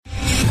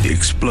The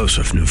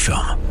explosive new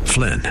film,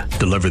 Flynn,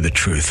 deliver the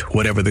truth,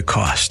 whatever the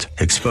cost,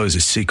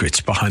 exposes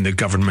secrets behind the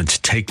government's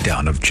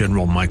takedown of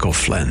General Michael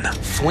Flynn.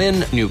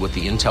 Flynn knew what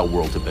the intel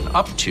world had been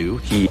up to.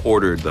 He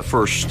ordered the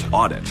first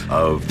audit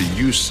of the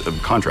use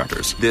of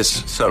contractors.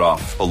 This set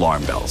off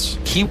alarm bells.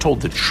 He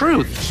told the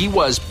truth. He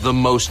was the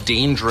most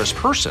dangerous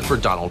person for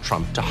Donald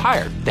Trump to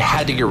hire. They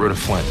had to get rid of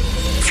Flynn.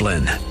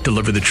 Flynn,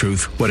 deliver the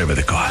truth, whatever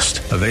the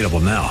cost. Available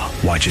now.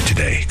 Watch it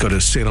today. Go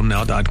to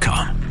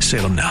salemnow.com.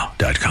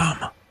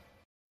 salemnow.com.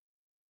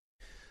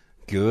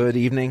 Good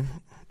evening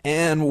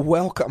and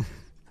welcome.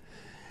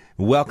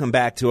 Welcome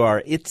back to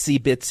our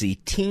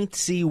itsy-bitsy,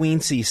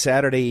 teensy-weensy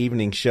Saturday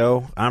evening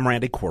show. I'm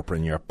Randy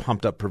Corporon, your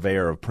pumped-up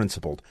purveyor of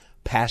principled,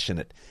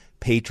 passionate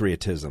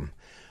patriotism,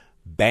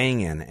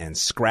 banging and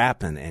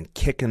scrapping and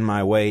kicking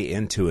my way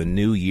into a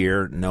new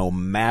year no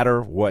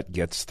matter what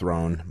gets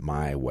thrown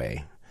my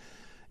way.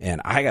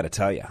 And I got to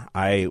tell you,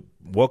 I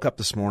woke up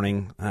this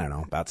morning, I don't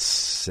know, about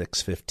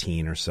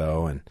 6:15 or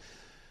so, and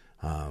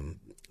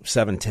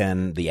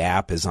 7:10, the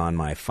app is on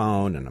my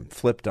phone, and I'm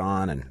flipped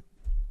on, and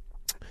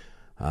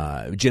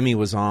Jimmy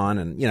was on,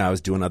 and, I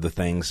was doing other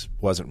things,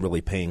 wasn't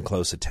really paying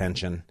close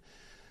attention,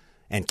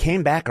 and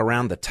came back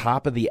around the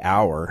top of the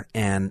hour,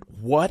 and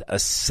what a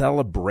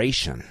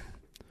celebration.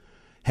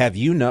 Have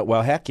you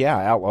well, heck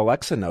yeah,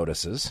 Alexa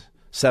notices.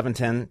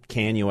 710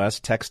 KNUS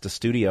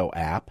Text-to-Studio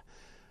app.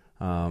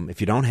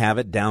 If you don't have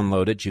it,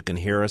 download it. You can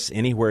hear us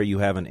anywhere you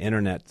have an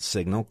internet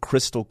signal,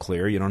 crystal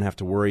clear. You don't have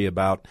to worry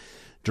about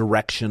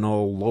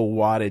directional,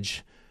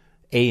 low-wattage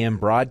AM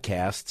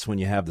broadcasts when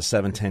you have the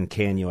 710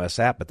 KNUS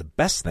app. But the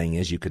best thing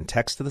is you can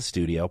text to the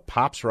studio,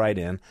 pops right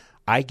in,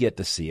 I get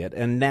to see it,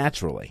 and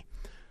naturally,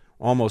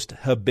 almost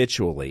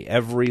habitually,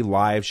 every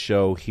live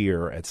show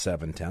here at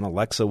 710,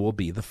 Alexa will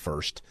be the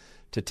first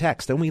to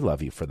text. And we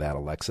love you for that,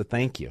 Alexa.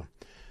 Thank you.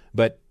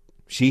 But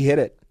she hit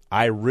it.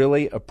 I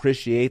really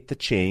appreciate the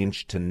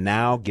change to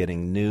now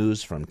getting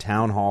news from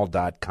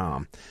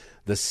townhall.com.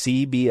 The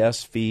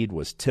CBS feed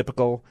was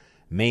typical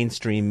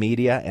mainstream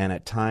media and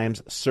at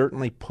times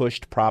certainly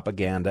pushed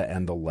propaganda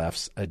and the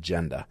left's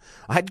agenda.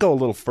 I'd go a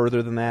little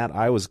further than that.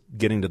 I was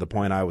getting to the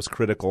point I was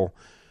critical,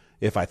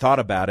 if I thought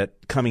about it,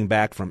 coming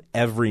back from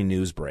every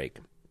news break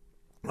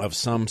of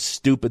some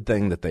stupid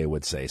thing that they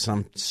would say,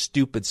 some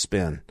stupid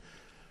spin,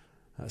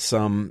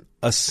 some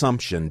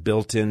assumption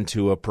built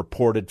into a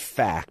purported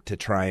fact to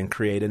try and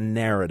create a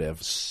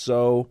narrative.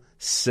 So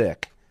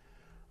sick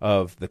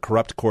of the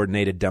corrupt,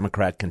 coordinated,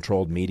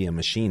 Democrat-controlled media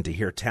machine. To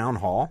hear Town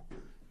Hall,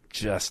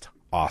 just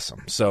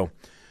awesome. So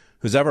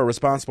who's ever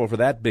responsible for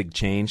that big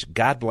change,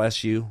 God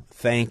bless you,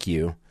 thank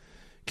you,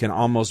 can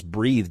almost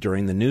breathe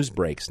during the news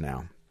breaks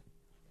now.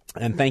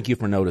 And thank you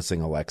for noticing,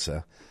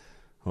 Alexa.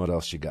 What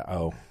else you got?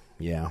 Oh,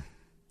 yeah,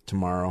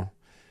 tomorrow.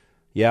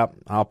 Yeah,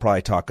 I'll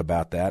probably talk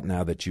about that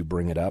now that you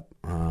bring it up.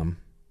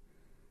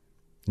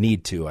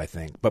 Need to, I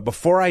think. But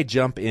before I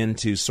jump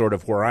into sort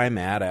of where I'm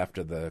at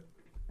after the,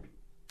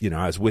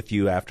 I was with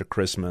you after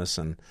Christmas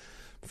and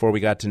before we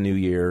got to New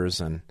Year's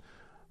and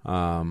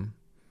some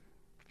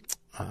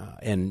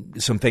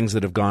things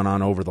that have gone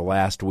on over the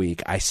last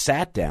week, I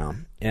sat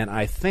down and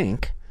I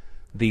think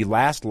the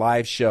last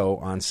live show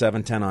on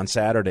 710 on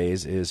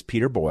Saturdays is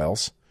Peter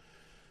Boyle's.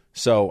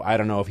 So I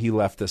don't know if he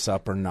left this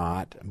up or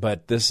not,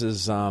 but this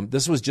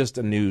was just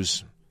a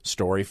news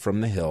story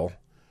from the Hill.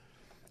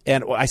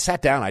 And I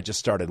sat down, I just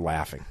started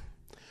laughing.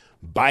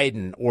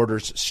 Biden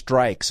orders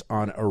strikes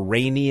on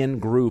Iranian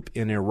group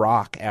in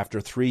Iraq after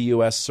 3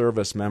 U.S.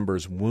 service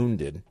members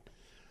wounded.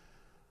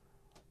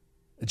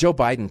 Joe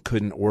Biden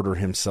couldn't order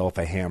himself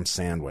a ham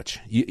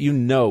sandwich. You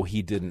know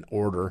he didn't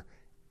order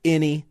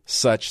any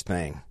such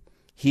thing.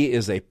 He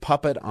is a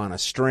puppet on a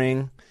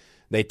string.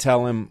 They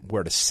tell him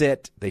where to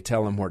sit. They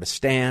tell him where to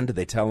stand.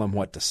 They tell him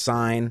what to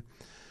sign.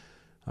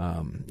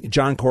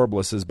 John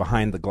Corbliss is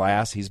behind the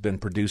glass. He's been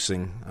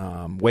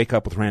producing Wake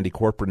Up with Randy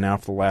Corporon now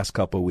for the last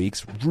couple of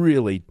weeks,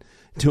 really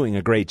doing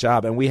a great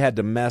job. And we had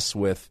to mess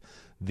with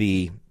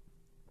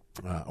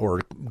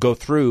or go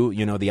through,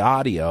 the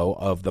audio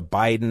of the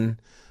Biden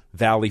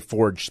Valley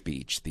Forge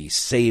speech, the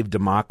Save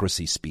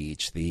Democracy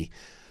speech, the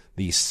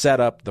set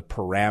up the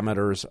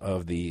parameters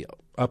of the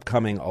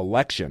upcoming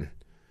election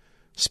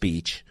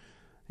speech.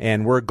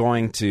 And we're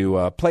going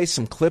to play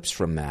some clips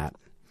from that.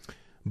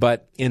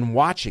 But in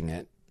watching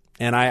it,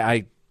 and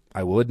I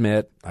will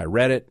admit, I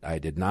read it. I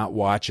did not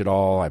watch it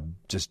all. I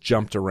just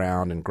jumped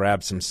around and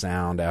grabbed some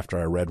sound after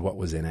I read what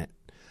was in it.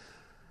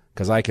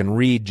 Because I can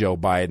read Joe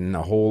Biden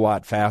a whole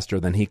lot faster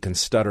than he can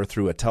stutter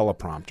through a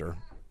teleprompter.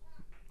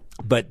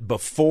 But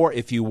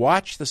if you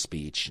watch the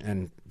speech,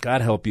 and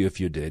God help you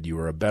if you did, you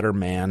were a better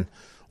man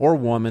or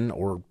woman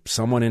or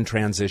someone in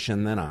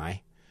transition than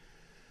I.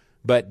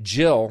 But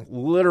Jill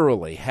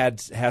literally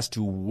has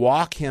to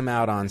walk him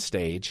out on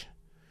stage,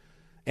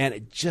 and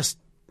it just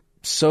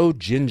so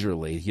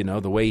gingerly,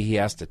 the way he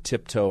has to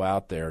tiptoe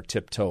out there,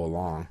 tiptoe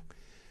along,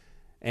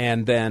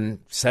 and then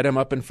set him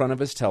up in front of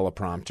his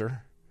teleprompter.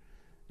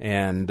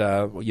 And,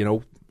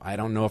 I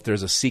don't know if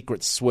there's a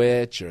secret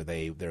switch or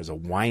there's a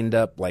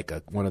wind-up like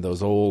one of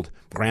those old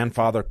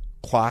grandfather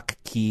clock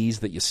keys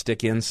that you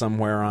stick in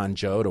somewhere on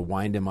Joe to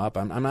wind him up.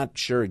 I'm not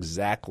sure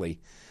exactly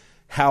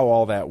how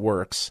all that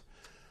works.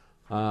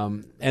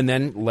 And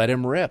then let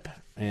him rip.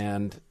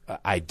 And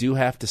I do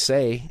have to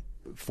say,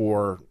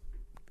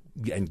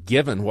 and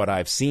given what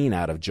I've seen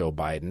out of Joe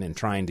Biden in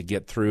trying to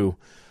get through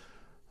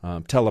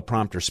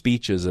teleprompter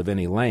speeches of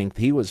any length,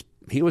 he was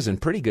in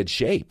pretty good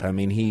shape. I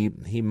mean,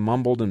 he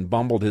mumbled and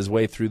bumbled his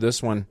way through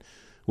this one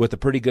with a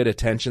pretty good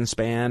attention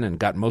span and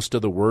got most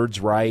of the words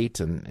right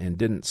and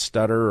didn't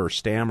stutter or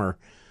stammer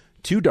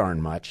too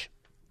darn much.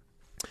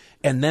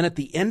 And then at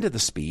the end of the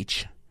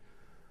speech,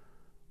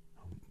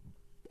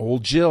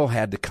 old Jill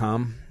had to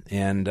come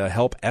and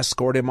help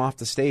escort him off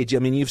the stage. I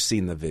mean, you've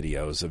seen the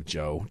videos of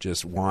Joe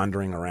just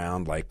wandering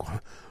around like,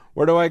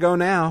 where do I go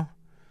now?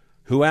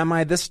 Who am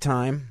I this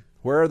time?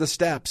 Where are the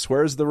steps?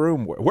 Where's the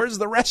room? Where's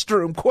the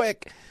restroom?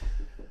 Quick!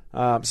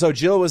 So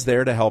Jill was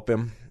there to help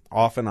him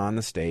off and on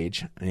the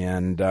stage,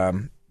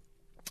 and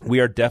we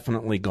are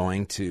definitely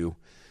going to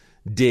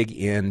dig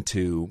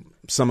into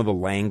some of the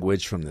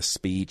language from the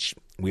speech.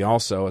 We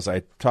also, as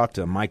I talked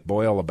to Mike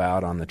Boyle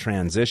about on the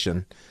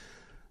transition,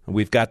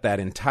 we've got that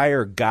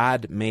entire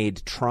God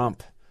Made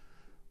Trump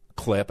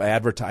clip. I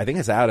think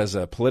it's out as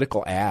a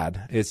political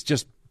ad. It's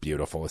just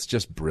beautiful. It's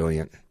just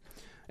brilliant.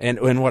 And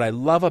what I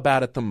love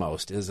about it the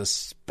most is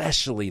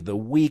especially the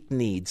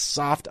weak-kneed,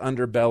 soft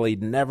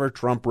underbellied, never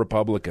Trump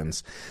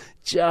Republicans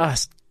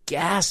just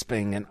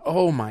gasping and,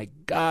 oh my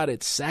God,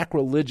 it's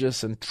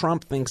sacrilegious and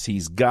Trump thinks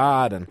he's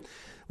God. And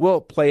we'll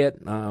play it.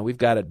 We've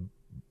got it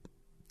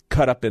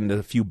cut up into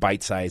a few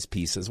bite-sized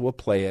pieces. We'll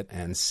play it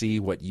and see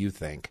what you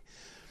think.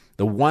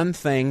 The one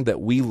thing that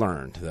we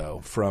learned,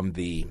 though, from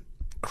the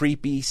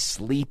creepy,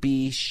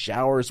 sleepy,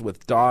 showers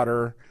with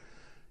daughter,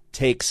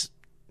 takes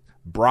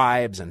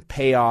bribes and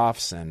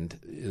payoffs and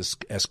is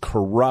as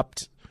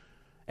corrupt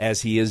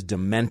as he is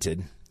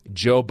demented,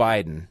 Joe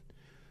Biden,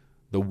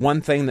 the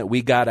one thing that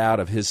we got out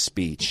of his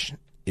speech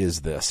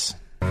is this.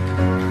 'Cause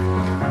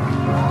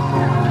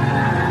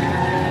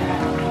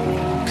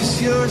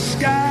you're a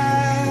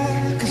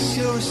sky, 'cause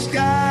you're a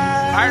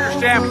sky. I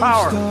understand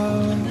power.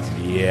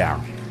 Yeah.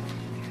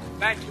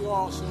 Thank you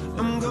all, sir.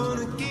 I'm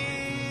gonna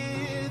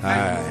give.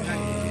 Now,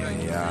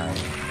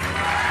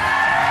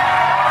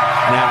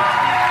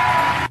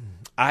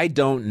 I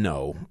don't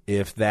know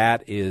if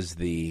that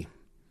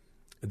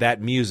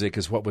music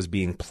is what was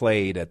being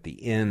played at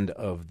the end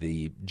of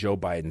the Joe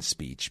Biden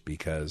speech,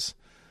 because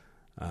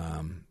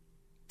I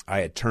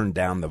had turned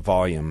down the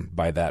volume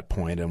by that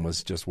point and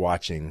was just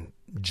watching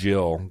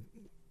Jill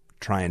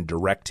try and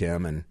direct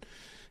him and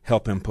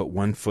help him put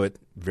one foot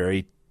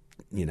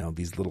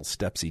these little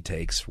steps he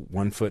takes,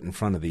 one foot in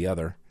front of the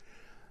other,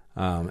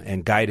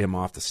 and guide him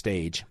off the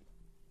stage.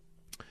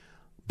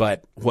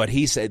 But what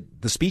he said,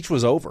 the speech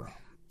was over,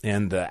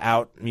 and the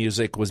out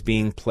music was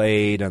being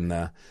played, and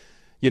the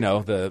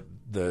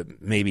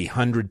maybe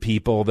 100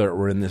 people that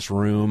were in this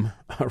room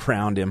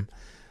around him,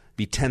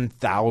 be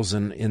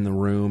 10,000 in the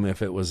room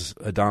if it was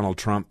a Donald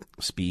Trump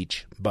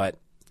speech. But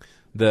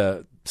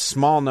the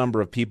small number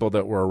of people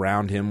that were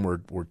around him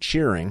were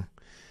cheering.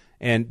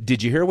 And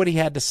did you hear what he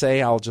had to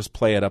say? I'll just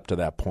play it up to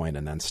that point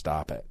and then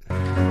stop it.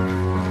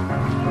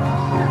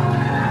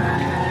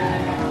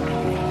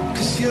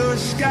 'Cause you're a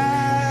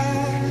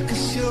sky,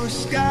 'cause you're a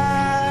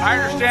sky. I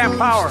understand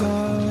power.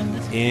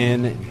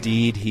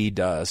 Indeed he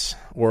does.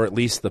 Or at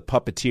least the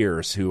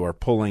puppeteers who are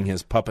pulling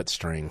his puppet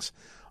strings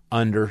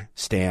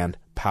understand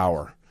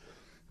power.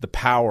 The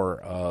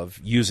power of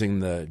using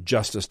the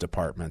Justice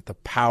Department, the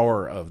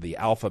power of the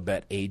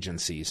alphabet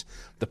agencies,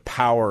 the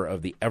power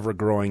of the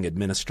ever-growing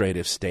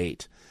administrative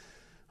state,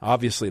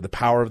 obviously the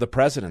power of the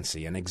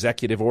presidency and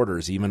executive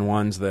orders, even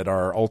ones that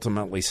are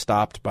ultimately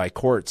stopped by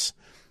courts,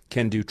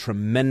 can do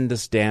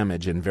tremendous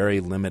damage in very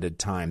limited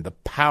time. The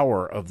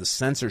power of the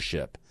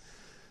censorship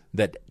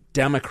that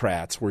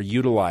Democrats were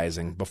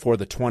utilizing before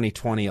the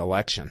 2020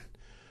 election.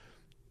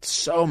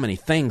 So many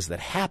things that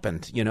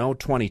happened,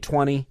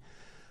 2020,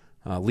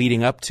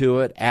 leading up to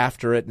it,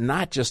 after it,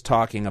 not just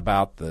talking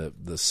about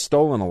the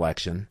stolen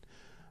election,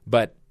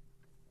 but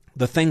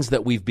the things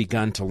that we've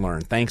begun to learn,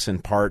 thanks in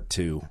part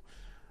to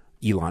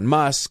Elon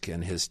Musk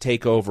and his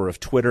takeover of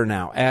Twitter,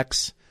 now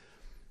X,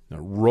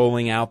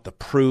 rolling out the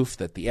proof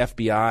that the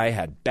FBI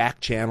had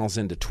back channels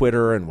into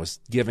Twitter and was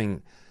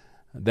giving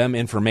them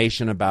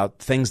information about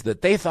things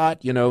that they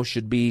thought,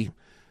 should be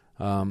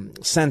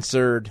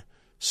censored,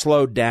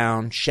 slowed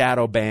down,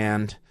 shadow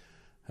banned,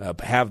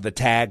 have the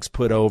tags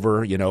put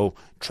over,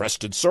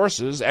 trusted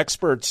sources,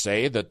 experts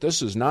say that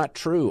this is not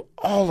true.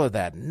 All of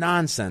that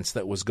nonsense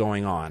that was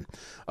going on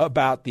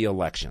about the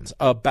elections,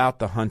 about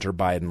the Hunter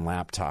Biden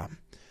laptop.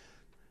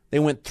 They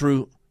went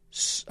through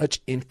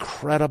such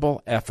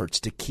incredible efforts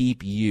to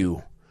keep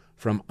you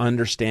from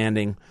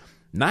understanding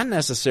not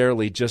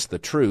necessarily just the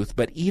truth,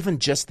 but even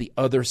just the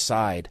other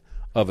side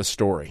of a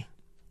story.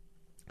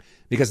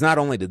 Because not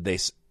only did they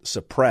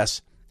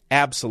suppress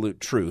absolute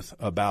truth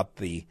about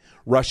the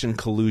Russian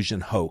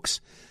collusion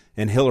hoax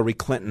and Hillary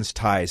Clinton's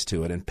ties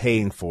to it and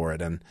paying for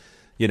it and,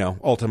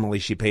 ultimately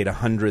she paid a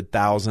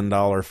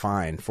 $100,000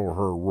 fine for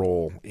her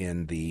role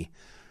in the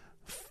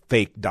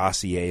fake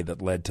dossier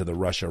that led to the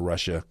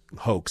Russia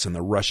hoax and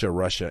the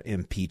Russia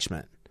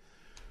impeachment.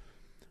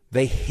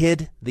 They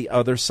hid the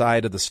other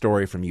side of the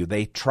story from you.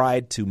 They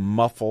tried to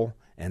muffle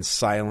and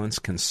silence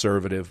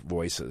conservative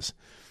voices.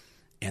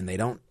 And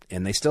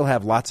they still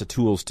have lots of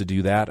tools to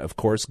do that. Of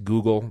course,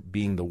 Google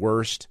being the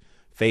worst,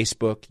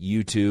 Facebook,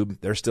 YouTube,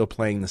 they're still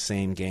playing the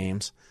same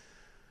games.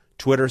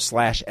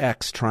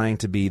 Twitter/X trying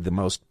to be the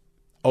most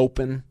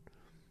open,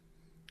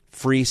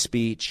 free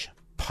speech,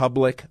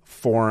 public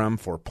forum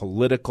for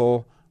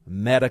political,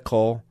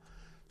 medical,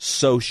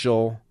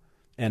 social,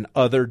 and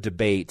other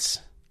debates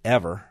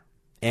ever.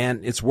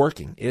 And it's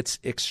working. It's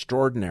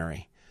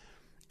extraordinary.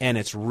 And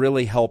it's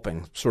really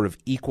helping sort of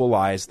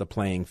equalize the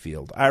playing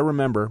field. I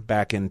remember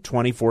back in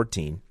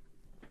 2014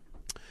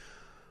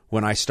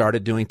 when I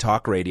started doing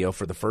talk radio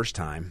for the first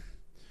time.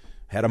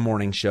 Had a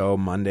morning show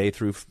Monday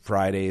through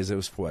Fridays. It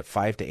was,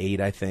 5 to 8,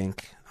 I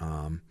think.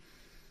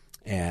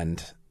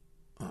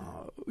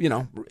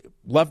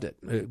 Loved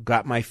it.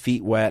 Got my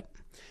feet wet.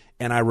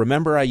 And I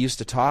remember I used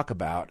to talk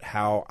about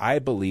how I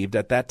believed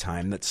at that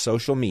time that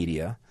social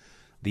media,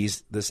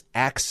 this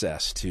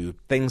access to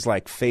things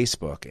like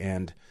Facebook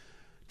and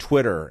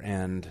Twitter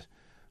and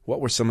what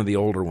were some of the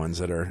older ones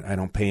that I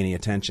don't pay any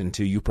attention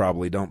to, you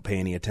probably don't pay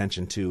any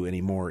attention to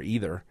anymore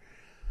either,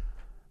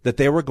 that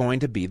they were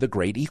going to be the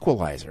great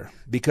equalizer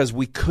because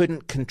we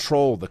couldn't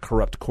control the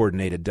corrupt,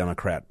 coordinated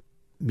Democrat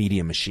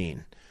media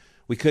machine.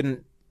 We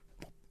couldn't,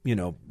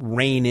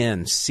 rein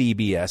in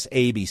CBS,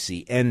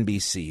 ABC,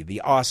 NBC,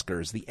 the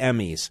Oscars, the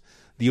Emmys,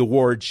 the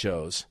award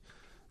shows,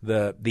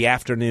 the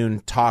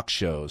afternoon talk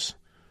shows.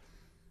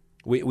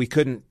 We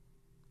couldn't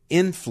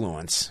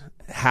influence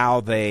how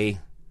they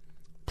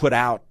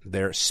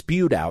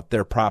spewed out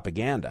their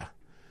propaganda.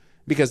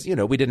 Because,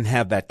 we didn't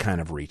have that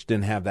kind of reach,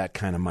 didn't have that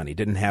kind of money,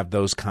 didn't have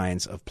those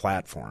kinds of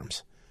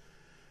platforms.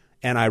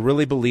 And I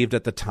really believed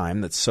at the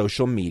time that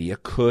social media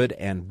could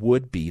and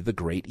would be the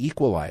great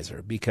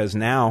equalizer because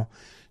now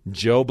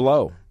Joe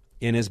Blow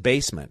in his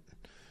basement,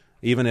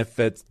 even if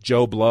it's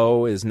Joe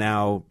Blow is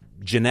now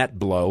Jeanette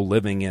Blow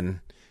living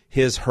in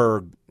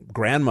her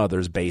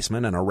grandmother's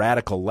basement and a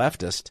radical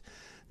leftist,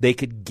 they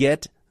could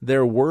get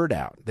their word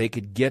out. They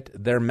could get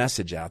their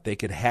message out. They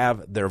could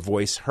have their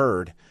voice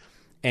heard.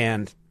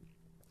 And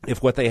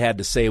if what they had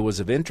to say was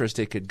of interest,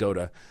 it could go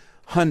to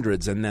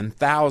hundreds and then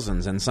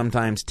thousands and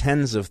sometimes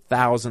tens of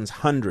thousands,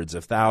 hundreds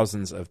of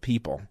thousands of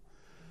people.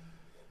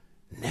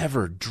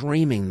 Never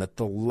dreaming that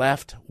the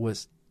left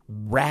was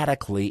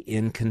radically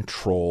in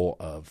control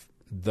of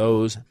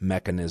those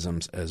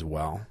mechanisms as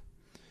well.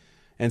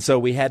 And so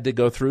we had to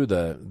go through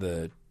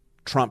the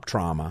Trump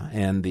trauma,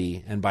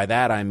 and by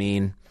that I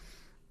mean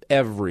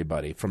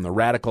everybody from the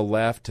radical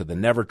left to the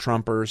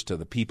never-Trumpers to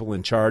the people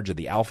in charge of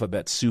the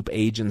alphabet soup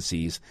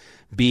agencies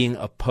being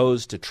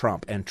opposed to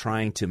Trump and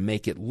trying to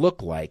make it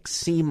look like,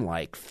 seem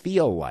like,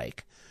 feel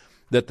like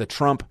that the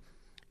Trump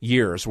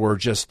years were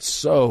just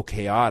so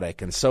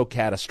chaotic and so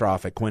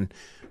catastrophic when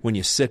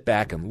you sit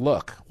back and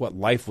look what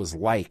life was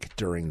like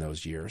during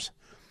those years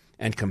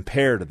and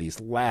compare to these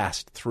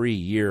last 3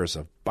 years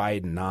of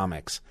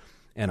Bidenomics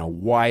and a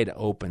wide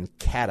open,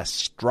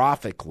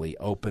 catastrophically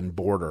open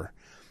border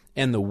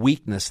and the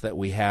weakness that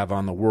we have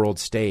on the world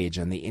stage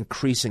and the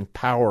increasing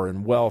power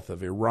and wealth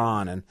of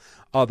Iran and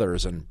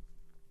others and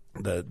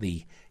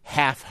the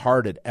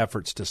half-hearted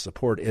efforts to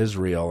support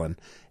Israel and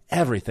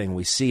everything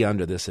we see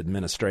under this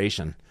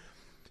administration,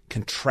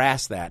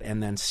 contrast that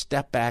and then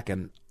step back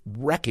and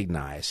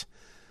recognize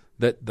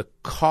that the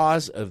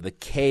cause of the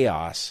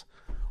chaos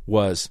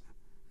was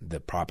the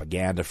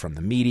propaganda from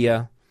the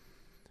media,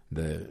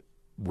 the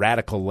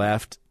radical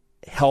left,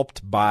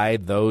 helped by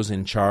those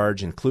in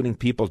charge, including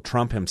people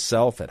Trump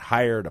himself had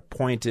hired,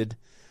 appointed,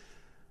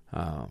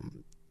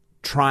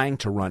 trying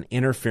to run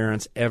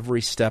interference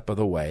every step of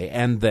the way,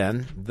 and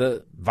then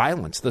the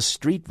violence, the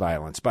street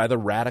violence by the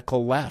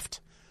radical left.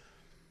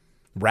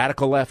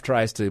 Radical left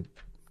tries to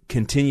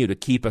continue to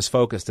keep us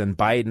focused, and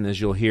Biden, as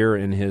you'll hear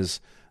in his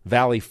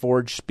Valley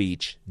Forge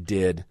speech,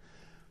 did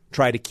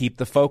try to keep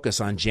the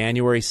focus on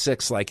January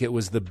 6th like it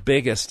was the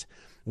biggest,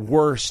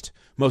 worst,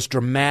 most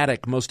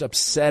dramatic, most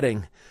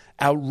upsetting,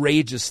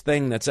 outrageous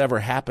thing that's ever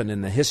happened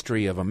in the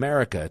history of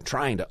America,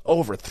 trying to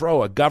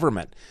overthrow a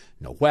government.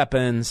 No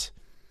weapons,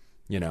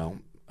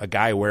 a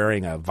guy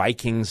wearing a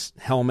Vikings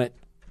helmet.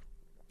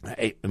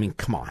 I mean,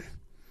 come on.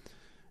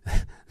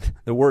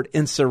 The word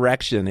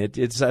insurrection, it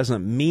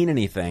doesn't mean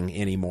anything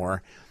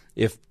anymore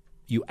if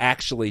you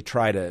actually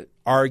try to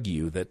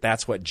argue that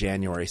that's what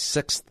January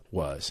 6th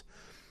was.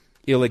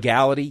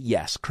 Illegality,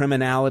 yes.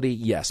 Criminality,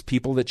 yes.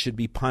 People that should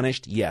be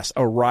punished, yes.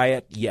 A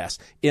riot, yes.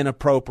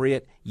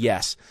 Inappropriate,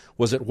 yes.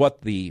 Was it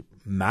what the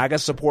MAGA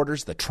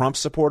supporters, the Trump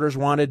supporters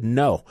wanted?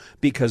 No,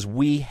 because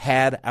we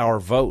had our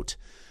vote.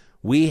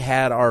 We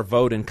had our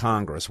vote in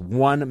Congress.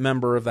 One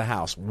member of the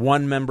House,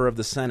 one member of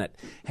the Senate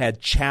had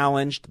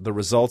challenged the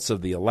results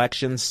of the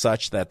election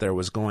such that there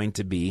was going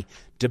to be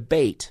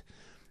debate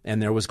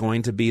and there was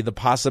going to be the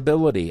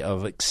possibility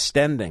of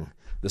extending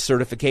the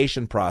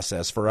certification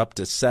process for up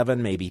to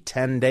 7, maybe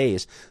 10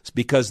 days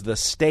because the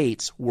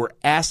states were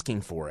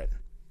asking for it.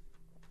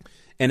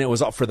 And it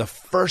was for the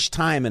first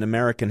time in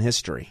American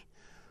history.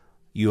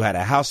 You had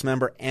a House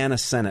member and a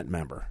Senate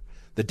member.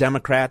 The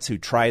Democrats who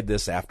tried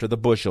this after the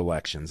Bush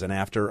elections and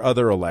after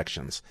other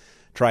elections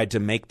tried to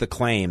make the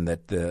claim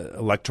that the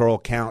electoral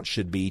count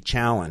should be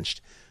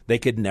challenged. They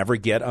could never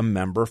get a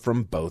member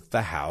from both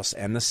the House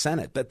and the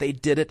Senate, but they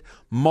did it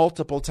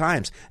multiple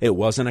times. It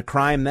wasn't a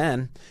crime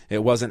then.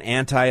 It wasn't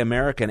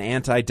anti-American,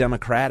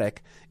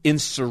 anti-democratic,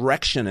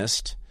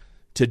 insurrectionist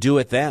to do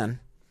it then,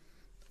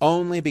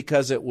 only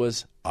because it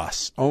was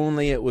us.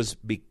 Only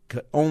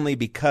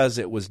because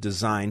it was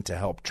designed to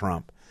help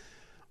Trump.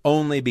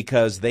 Only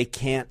because they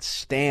can't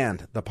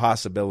stand the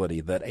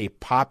possibility that a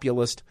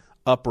populist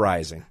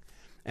uprising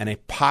and a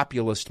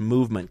populist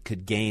movement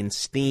could gain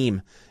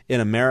steam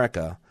in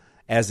America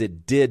as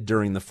it did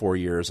during the 4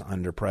 years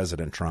under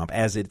President Trump,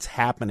 as it's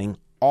happening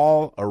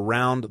all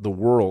around the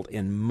world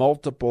in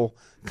multiple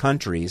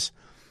countries.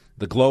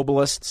 The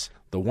globalists,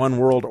 the one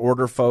world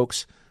order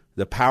folks,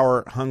 the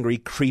power-hungry,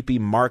 creepy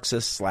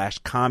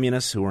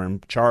Marxists/communists who are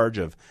in charge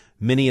of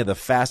many of the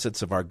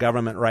facets of our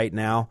government right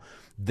now,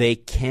 they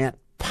can't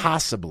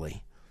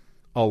possibly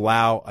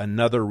allow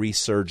another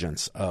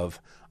resurgence of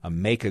a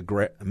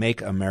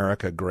Make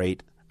America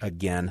Great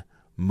Again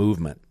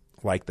movement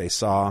like they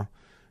saw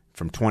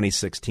from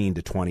 2016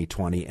 to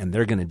 2020, and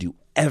they're going to do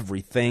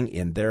everything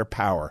in their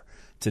power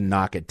to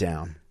knock it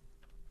down.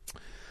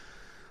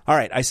 All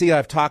right, I see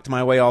I've talked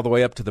my way all the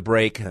way up to the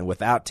break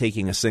without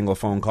taking a single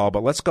phone call,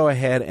 but let's go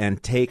ahead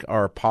and take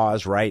our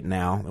pause right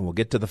now, and we'll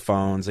get to the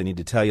phones. I need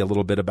to tell you a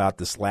little bit about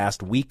this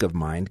last week of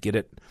mine. Get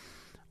it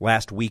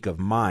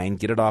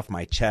off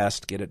my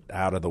chest, get it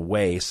out of the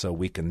way so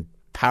we can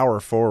power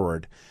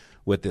forward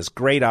with this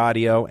great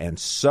audio and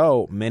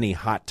so many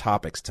hot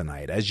topics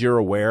tonight. As you're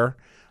aware,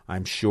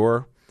 I'm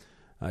sure,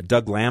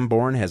 Doug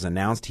Lamborn has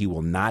announced he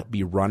will not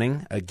be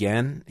running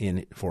again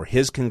for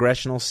his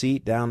congressional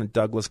seat down in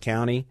Douglas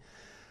County.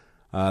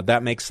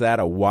 That makes that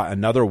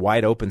another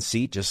wide-open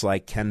seat, just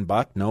like Ken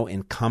Buck. No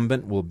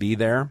incumbent will be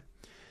there.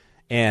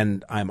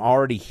 And I'm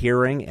already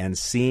hearing and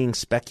seeing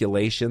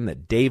speculation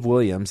that Dave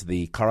Williams,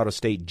 the Colorado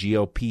State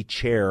GOP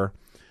chair,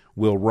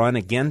 will run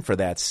again for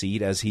that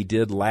seat as he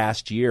did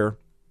last year,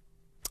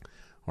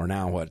 or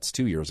now, it's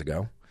 2 years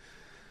ago.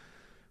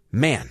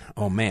 Man,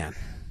 oh man,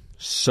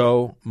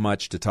 so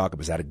much to talk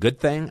about. Is that a good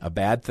thing, a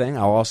bad thing?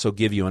 I'll also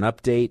give you an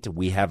update.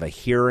 We have a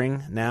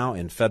hearing now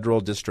in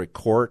federal district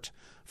court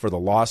for the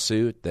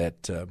lawsuit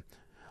that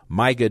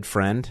my good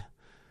friend,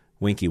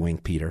 winky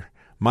wink Peter,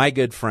 my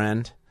good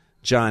friend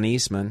John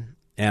Eastman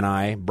and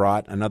I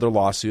brought another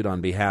lawsuit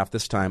on behalf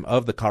this time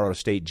of the Colorado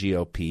State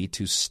GOP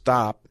to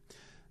stop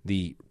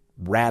the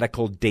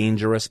radical,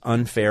 dangerous,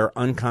 unfair,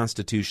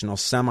 unconstitutional,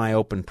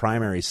 semi-open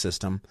primary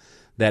system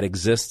that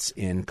exists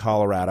in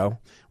Colorado.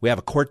 We have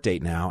a court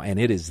date now, and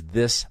it is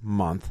this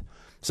month.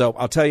 So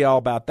I'll tell you all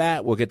about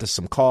that. We'll get to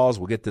some calls.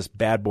 We'll get this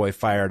bad boy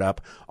fired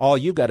up. All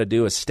you got to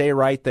do is stay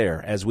right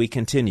there as we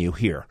continue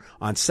here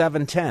on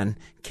 710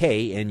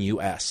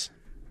 KNUS.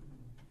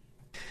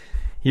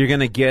 You're going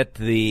to get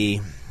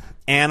the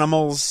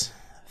animals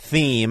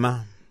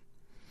theme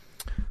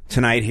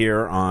tonight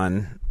here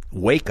on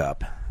Wake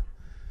Up.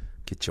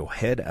 Get your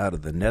head out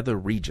of the nether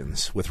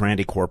regions with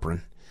Randy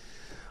Corporon.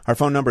 Our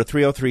phone number,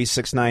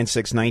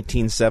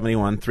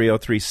 303-696-1971,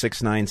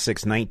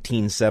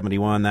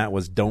 303-696-1971. That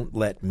was Don't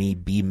Let Me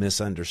Be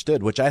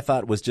Misunderstood, which I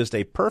thought was just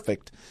a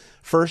perfect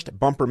first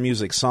bumper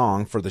music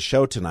song for the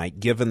show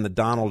tonight, given the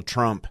Donald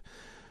Trump,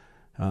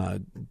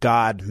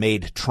 God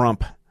Made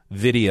Trump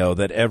video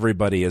that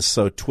everybody is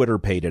so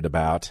Twitter-pated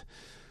about.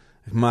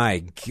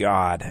 My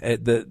God, I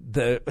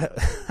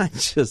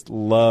just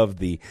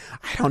love I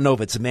don't know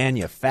if it's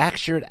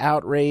manufactured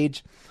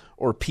outrage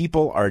or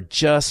people are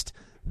just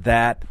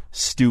that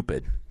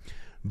stupid.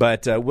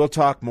 But we'll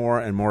talk more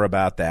and more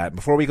about that.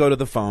 Before we go to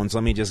the phones,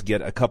 let me just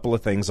get a couple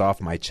of things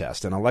off my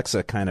chest. And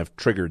Alexa kind of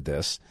triggered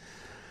this.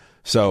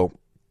 So,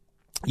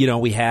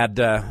 we had,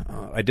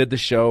 I did the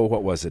show,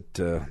 what was it,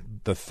 the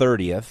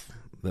 30th,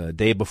 the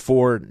day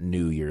before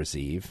New Year's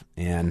Eve.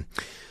 And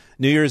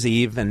New Year's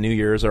Eve and New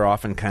Year's are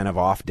often kind of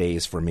off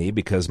days for me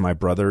because my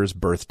brother's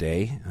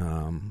birthday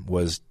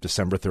was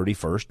December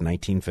 31st,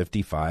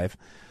 1955.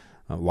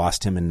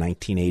 Lost him in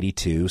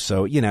 1982.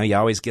 So, you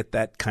always get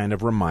that kind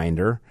of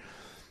reminder.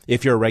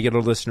 If you're a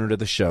regular listener to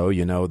the show,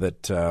 you know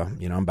that,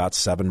 I'm about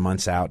 7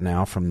 months out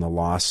now from the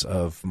loss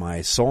of my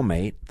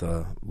soulmate,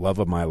 the love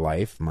of my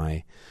life,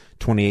 my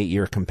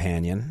 28-year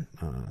companion,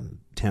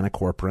 Tana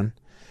Corporon.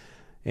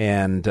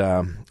 And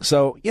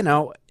so,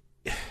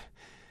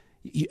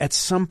 at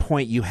some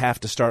point you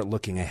have to start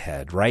looking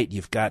ahead, right?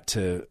 You've got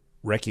to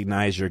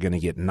recognize you're going to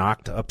get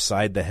knocked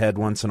upside the head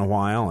once in a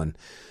while and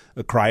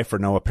cry for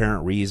no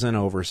apparent reason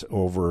over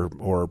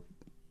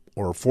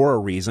for a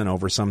reason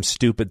over some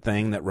stupid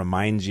thing that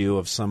reminds you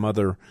of some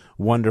other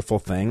wonderful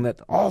thing. That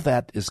all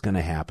that is going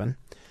to happen.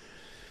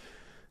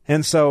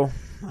 And so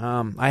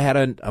I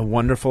had a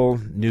wonderful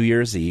New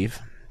Year's Eve,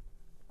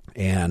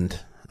 and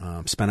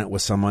spent it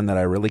with someone that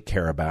I really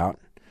care about,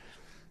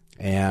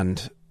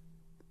 and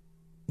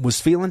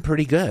was feeling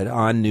pretty good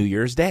on New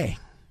Year's Day.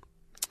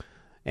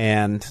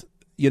 And,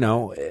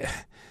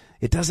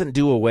 it doesn't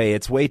do away.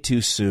 It's way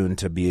too soon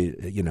to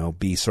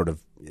be sort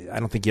of, I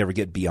don't think you ever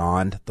get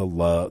beyond the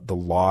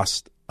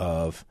loss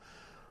of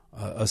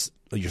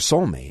your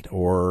soulmate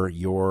or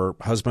your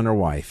husband or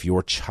wife,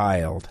 your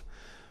child,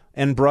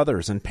 and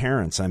brothers and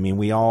parents. I mean,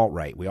 we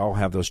all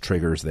have those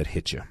triggers that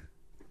hit you.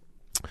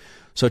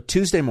 So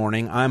Tuesday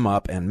morning, I'm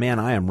up, and man,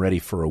 I am ready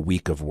for a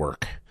week of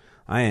work.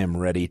 I am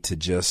ready to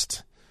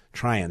just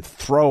try and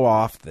throw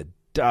off the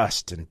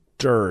dust and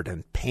dirt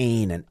and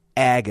pain and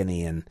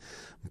agony and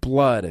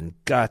blood and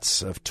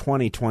guts of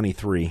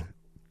 2023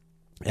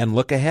 and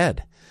look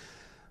ahead.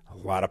 A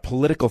lot of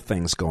political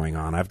things going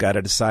on. I've got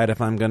to decide if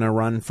I'm going to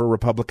run for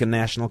Republican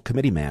National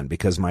Committee man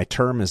because my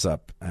term is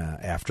up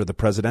after the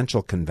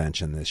presidential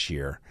convention this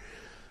year.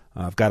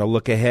 I've got to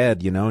look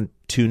ahead.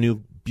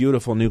 2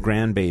 beautiful new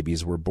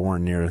grandbabies were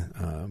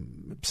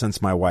born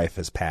since my wife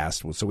has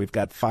passed. So we've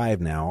got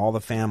 5 now, all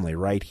the family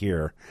right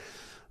here.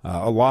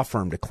 A law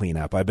firm to clean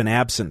up. I've been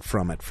absent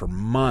from it for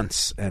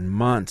months and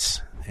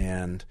months.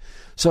 And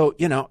so,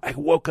 I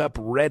woke up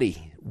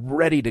ready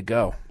to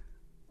go.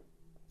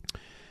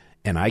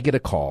 And I get a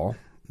call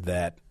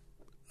that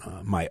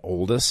my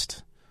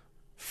oldest,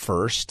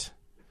 first,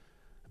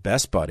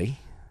 best buddy,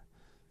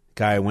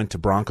 guy I went to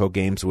Bronco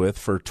games with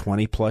for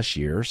 20 plus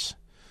years,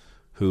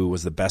 who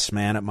was the best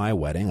man at my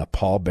wedding, a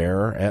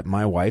pallbearer at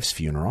my wife's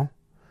funeral.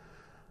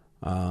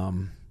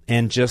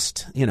 And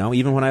just,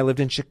 even when I lived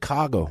in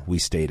Chicago, we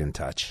stayed in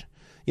touch.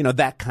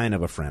 That kind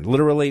of a friend.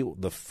 Literally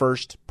the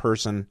first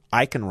person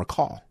I can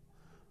recall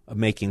of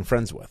making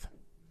friends with.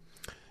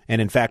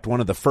 And in fact,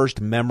 one of the first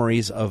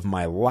memories of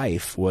my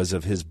life was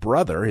of his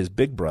brother, his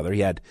big brother.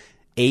 He had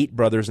 8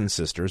 brothers and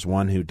sisters,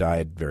 one who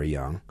died very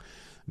young.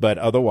 But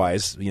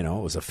otherwise, it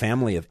was a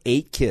family of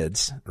 8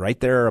 kids right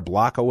there a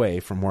block away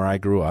from where I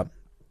grew up.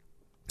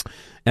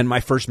 And my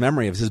first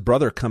memory of his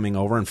brother coming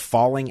over and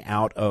falling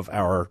out of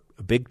our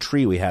big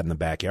tree we had in the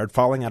backyard,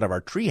 falling out of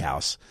our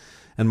treehouse,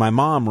 and my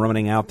mom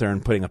running out there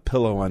and putting a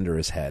pillow under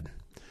his head.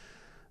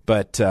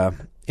 But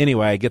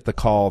anyway, I get the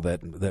call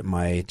that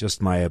my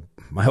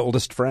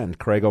oldest friend,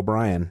 Craig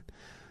O'Brien,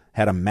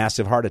 had a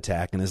massive heart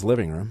attack in his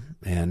living room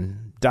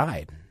and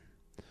died.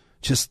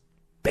 Just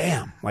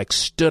bam, like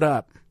stood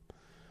up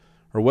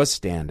or was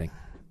standing.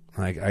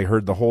 I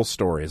heard the whole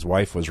story. His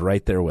wife was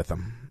right there with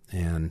him.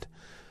 And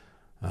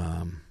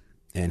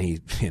he,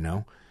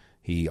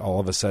 he all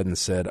of a sudden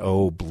said,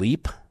 "Oh,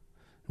 bleep,"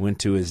 went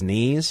to his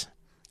knees,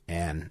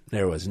 and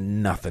there was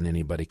nothing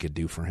anybody could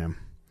do for him.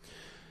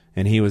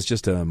 And he was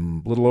just a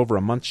little over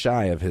a month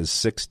shy of his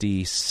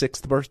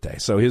 66th birthday.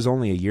 So he was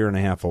only a year and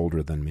a half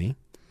older than me.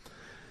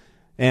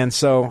 And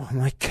so I'm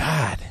like,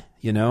 God,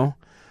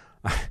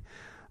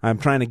 I'm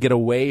trying to get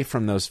away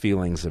from those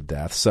feelings of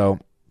death. So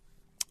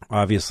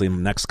obviously the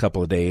next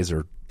couple of days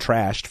are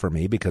trashed for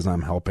me because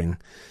I'm helping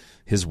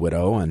his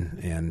widow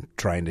and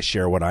trying to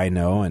share what I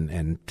know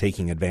and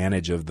taking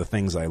advantage of the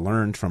things I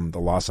learned from the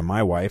loss of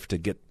my wife to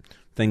get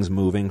things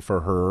moving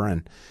for her.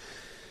 And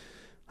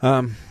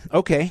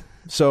okay.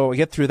 So I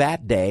get through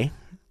that day,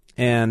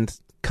 and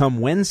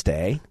come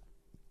Wednesday,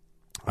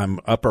 I'm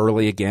up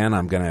early again.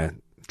 I'm going to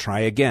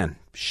try again,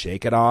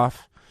 shake it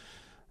off.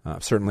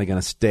 I'm certainly going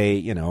to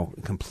stay,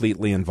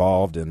 completely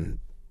involved in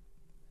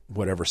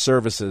whatever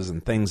services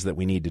and things that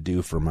we need to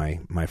do for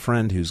my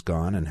friend who's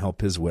gone and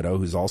help his widow,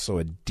 who's also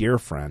a dear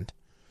friend.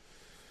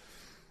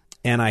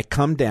 And I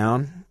come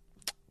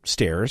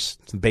downstairs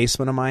to the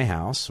basement of my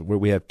house where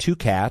we have 2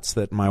 cats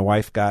that my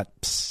wife got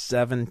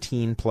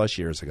 17 plus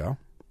years ago.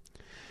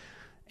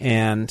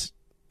 And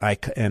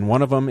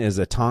one of them is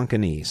a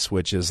Tonkinese,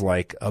 which is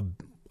like a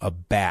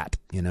bat,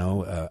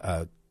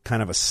 a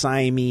kind of a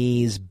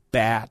Siamese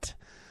bat,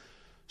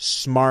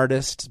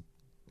 smartest,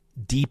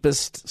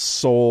 deepest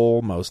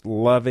soul, most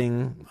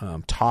loving,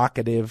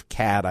 talkative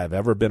cat I've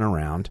ever been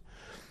around,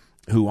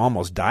 who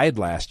almost died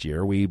last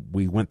year. We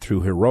went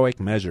through heroic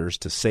measures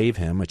to save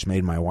him, which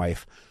made my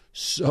wife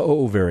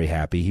so very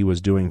happy. He was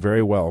doing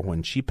very well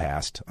when she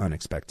passed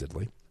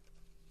unexpectedly.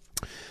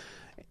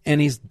 And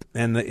he's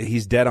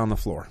dead on the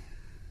floor.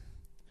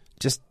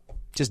 Just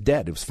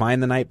dead. It was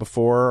fine the night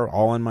before,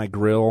 all in my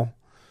grill.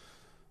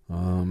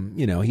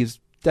 He's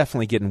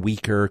definitely getting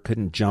weaker,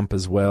 couldn't jump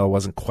as well,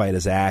 wasn't quite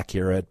as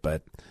accurate,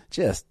 but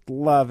just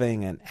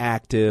loving and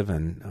active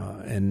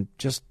and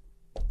just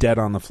dead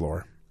on the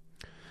floor.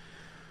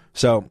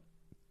 So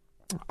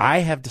I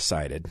have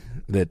decided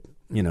that,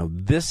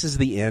 this is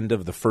the end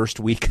of the first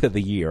week of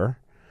the year,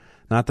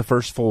 not the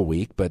first full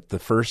week, but the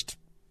first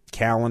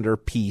calendar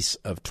piece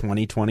of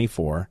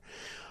 2024.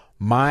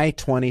 My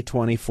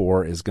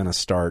 2024 is going to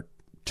start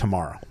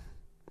tomorrow.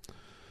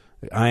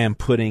 I am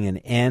putting an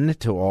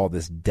end to all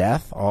this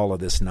death, all of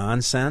this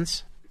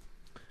nonsense.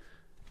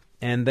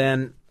 And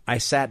then I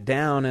sat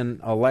down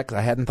and Alexa,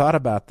 I hadn't thought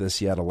about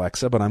this yet,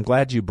 Alexa, but I'm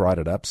glad you brought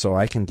it up so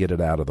I can get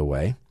it out of the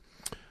way.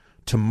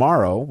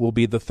 Tomorrow will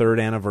be the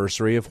 3rd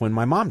anniversary of when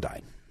my mom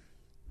died.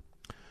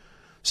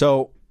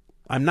 So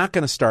I'm not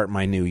going to start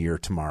my new year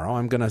tomorrow.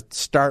 I'm going to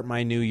start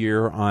my new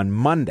year on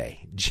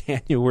Monday,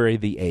 January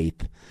the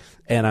 8th,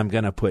 and I'm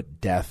going to put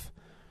death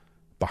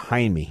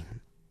behind me.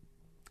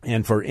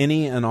 And for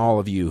any and all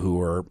of you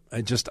who are,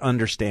 just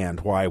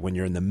understand why when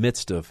you're in the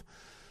midst of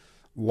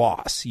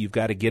loss, you've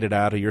got to get it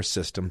out of your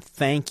system.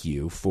 Thank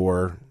you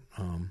for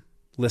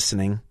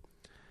listening.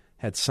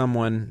 Had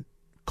someone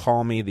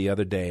call me the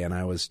other day, and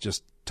I was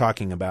just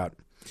talking about,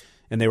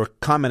 and they were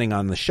commenting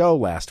on the show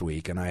last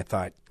week, and I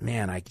thought,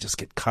 man, I just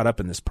get caught up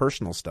in this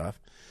personal stuff.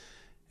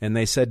 And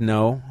they said,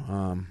 no,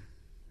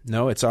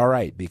 it's all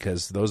right,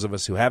 because those of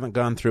us who haven't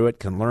gone through it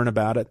can learn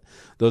about it.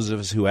 Those of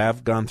us who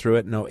have gone through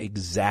it know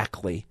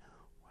exactly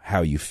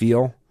how you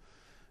feel,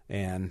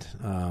 and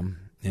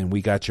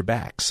we got your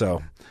back.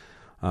 So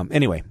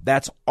anyway,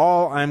 that's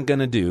all I'm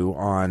going to do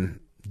on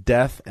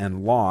death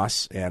and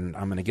loss, and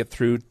I'm going to get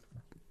through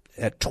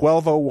at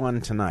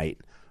 12:01 tonight.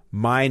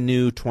 My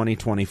new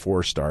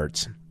 2024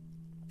 starts.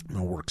 I'm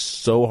going to work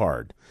so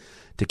hard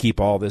to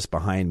keep all this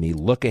behind me.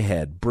 Look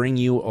ahead, bring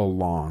you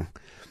along.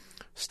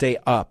 Stay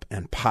up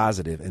and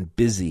positive and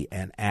busy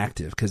and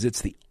active, because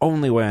it's the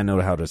only way I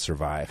know how to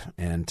survive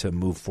and to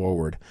move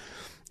forward.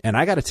 And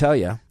I got to tell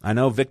you, I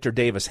know Victor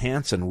Davis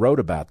Hanson wrote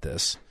about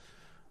this,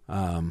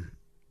 and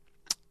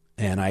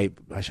I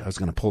was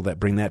going to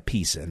bring that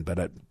piece in,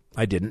 but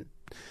I didn't.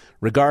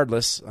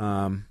 Regardless,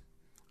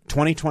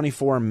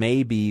 2024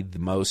 may be the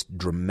most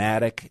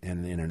dramatic,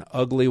 and in an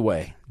ugly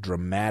way,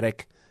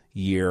 dramatic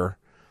year,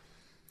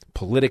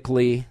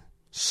 politically,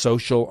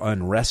 social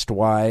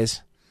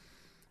unrest-wise,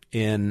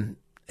 in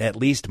at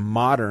least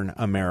modern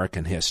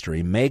American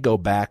history. May go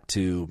back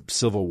to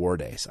Civil War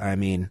days. I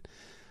mean,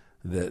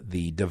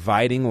 the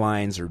dividing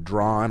lines are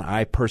drawn.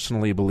 I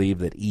personally believe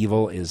that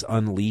evil is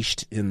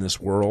unleashed in this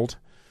world.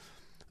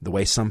 The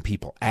way some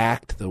people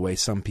act, the way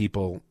some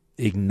people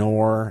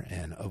ignore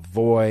and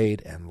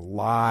avoid and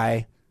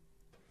lie,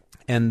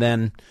 and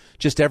then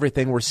just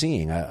everything we're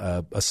seeing.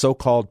 A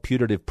so-called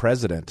putative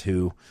president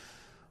who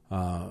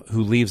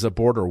leaves a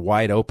border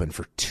wide open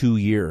for 2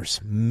 years,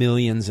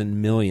 millions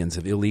and millions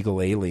of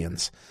illegal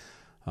aliens,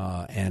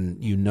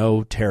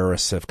 and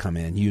terrorists have come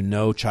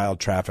in, child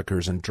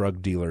traffickers and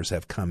drug dealers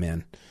have come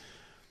in,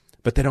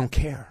 but they don't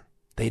care.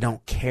 They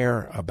don't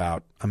care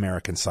about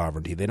American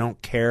sovereignty. They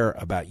don't care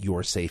about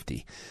your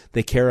safety.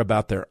 They care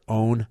about their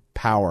own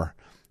power.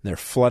 They're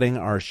flooding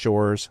our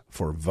shores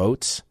for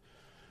votes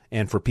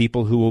and for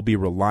people who will be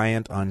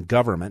reliant on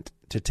government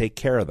to take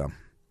care of them.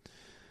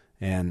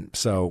 And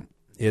so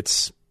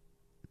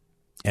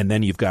and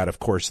then you've got, of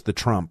course, the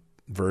Trump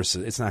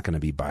versus, it's not going to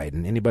be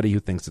Biden. Anybody who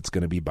thinks it's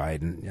going to be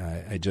Biden,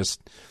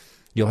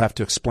 you'll have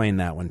to explain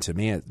that one to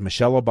me.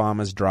 Michelle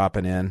Obama's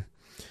dropping in.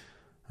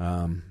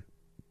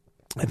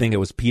 I think it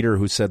was Peter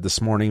who said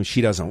this morning,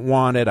 she doesn't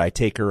want it. I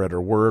take her at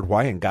her word.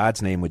 Why in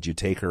God's name would you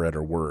take her at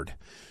her word?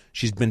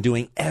 She's been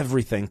doing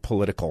everything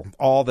political,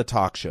 all the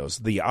talk shows,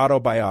 the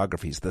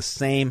autobiographies, the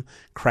same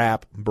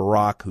crap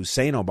Barack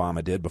Hussein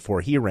Obama did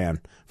before he ran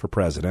for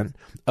president.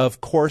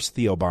 Of course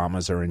the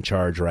Obamas are in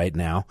charge right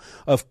now.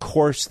 Of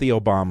course the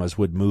Obamas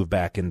would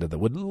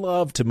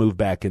love to move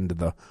back into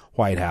the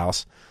White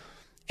House.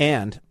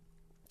 And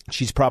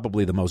she's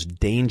probably the most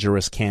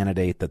dangerous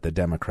candidate that the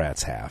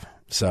Democrats have.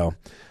 So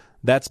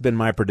that's been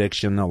my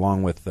prediction,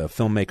 along with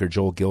filmmaker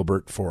Joel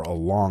Gilbert for a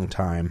long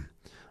time.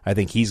 I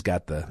think he's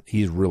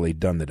really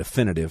done the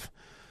definitive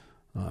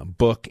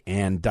book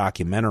and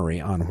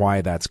documentary on why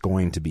that's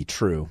going to be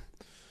true.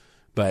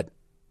 But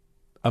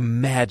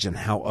imagine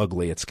how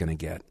ugly it's going to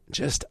get.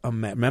 Just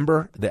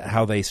remember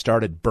how they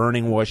started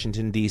burning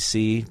Washington,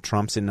 D.C.,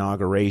 Trump's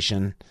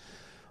inauguration,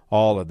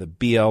 all of the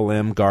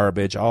BLM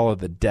garbage, all of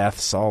the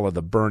deaths, all of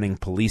the burning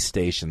police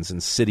stations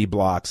and city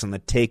blocks, and the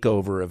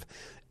takeover of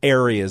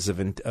areas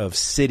of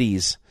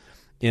cities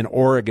in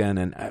Oregon.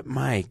 And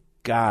my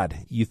God,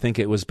 you think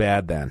it was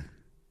bad then.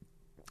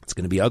 It's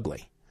going to be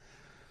ugly.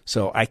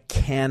 So I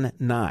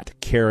cannot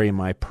carry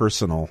my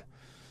personal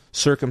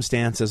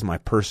circumstances, my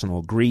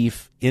personal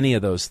grief, any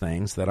of those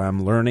things that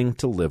I'm learning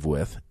to live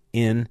with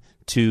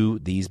into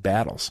these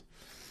battles.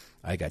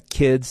 I got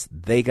kids,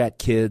 they got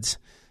kids,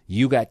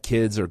 you got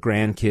kids or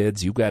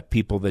grandkids, you got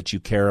people that you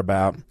care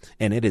about,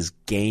 and it is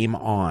game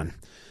on.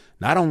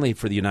 Not only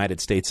for the United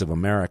States of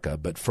America,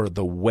 but for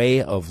the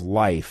way of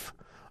life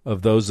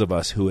of those of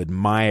us who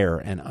admire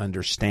and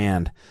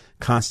understand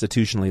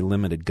constitutionally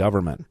limited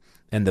government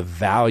and the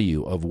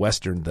value of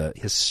the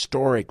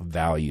historic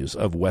values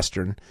of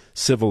Western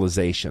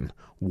civilization,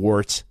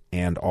 warts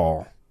and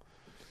all.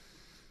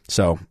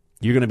 So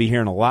you're going to be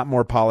hearing a lot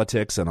more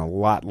politics and a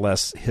lot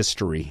less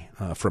history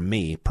from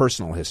me,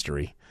 personal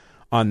history,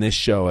 on this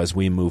show as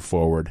we move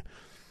forward,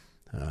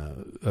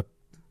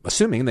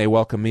 assuming they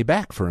welcome me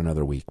back for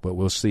another week, but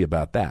we'll see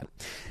about that.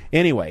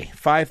 Anyway,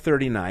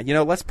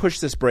 5:39. Let's push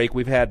this break.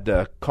 We've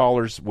had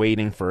callers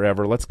waiting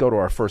forever. Let's go to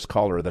our first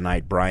caller of the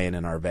night, Brian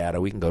in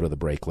Arvada. We can go to the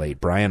break late.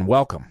 Brian,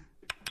 welcome.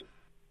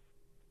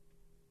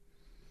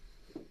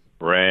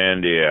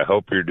 Randy, I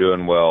hope you're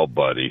doing well,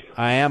 buddy.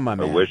 I am, my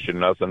man. I wish you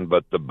nothing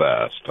but the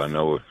best. I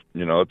know,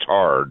 it's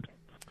hard.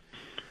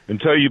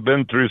 until you've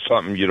been through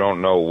something, you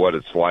don't know what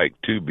it's like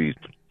to be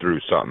through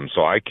something.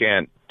 So I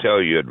can't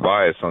tell you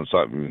advice on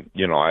something,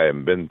 I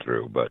haven't been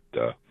through, but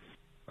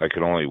I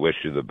can only wish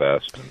you the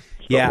best. And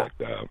stuff like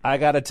that. I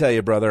got to tell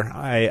you, brother,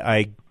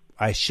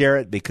 I share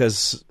it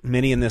because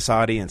many in this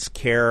audience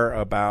care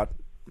about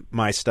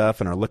my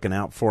stuff and are looking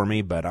out for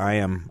me, but I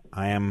am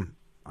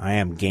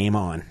game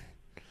on.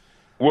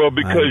 Well,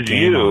 because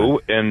you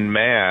and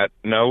Matt,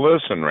 now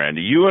listen,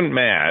 Randy, you and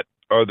Matt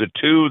are the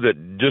two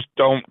that just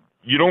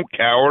you don't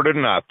cower to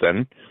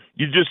nothing.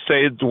 You just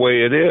say it the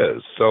way it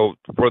is. So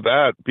for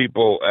that,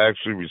 people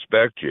actually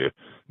respect you.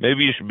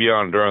 Maybe you should be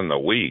on during the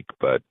week,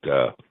 but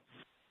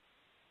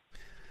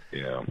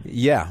yeah.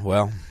 Yeah,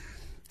 well,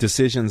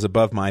 decisions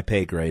above my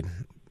pay grade.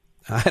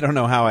 I don't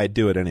know how I'd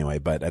do it anyway,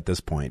 but at this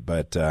point,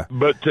 but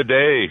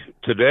today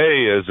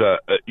is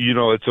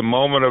it's a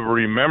moment of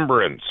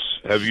remembrance.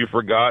 Have you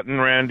forgotten,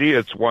 Randy?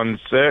 It's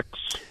 1/6.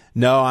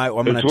 No, I'm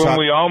going to talk. It's when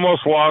we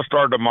almost lost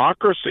our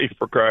democracy,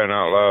 for crying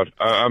out loud.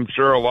 I'm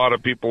sure a lot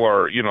of people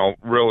are,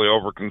 really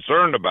over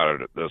concerned about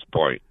it at this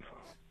point.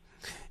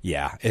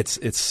 Yeah,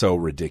 it's so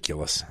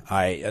ridiculous.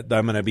 I'm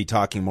going to be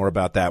talking more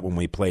about that when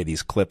we play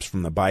these clips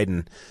from the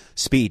Biden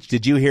speech.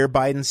 Did you hear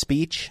Biden's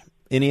speech?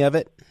 Any of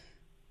it?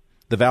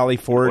 The Valley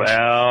Forge.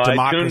 Well,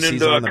 I tuned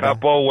into a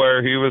couple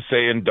where he was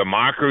saying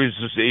democracy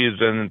is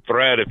in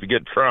threat if you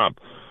get Trump.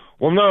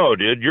 Well, no,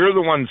 dude, you're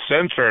the one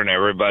censoring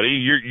everybody.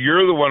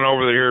 You're the one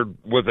over there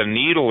with a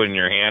needle in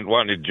your hand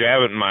wanting to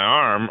jab it in my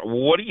arm.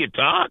 What are you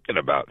talking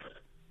about?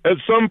 At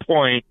some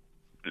point,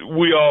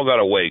 we all got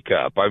to wake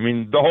up. I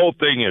mean, the whole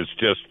thing is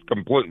just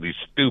completely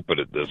stupid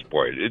at this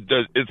point.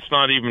 It's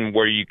not even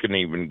where you can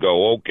even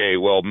go, okay,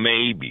 well,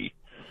 maybe.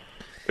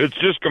 It's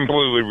just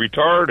completely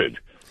retarded.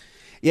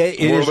 Yeah,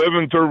 we're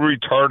living through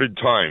retarded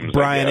times,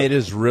 Brian. It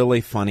is really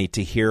funny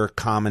to hear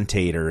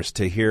commentators,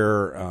 to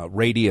hear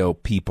radio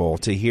people,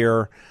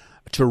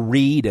 to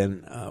read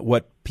and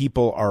what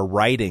people are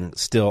writing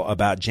still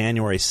about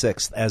January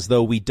 6th, as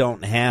though we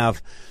don't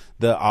have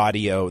the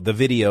audio, the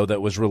video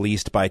that was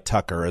released by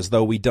Tucker, as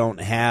though we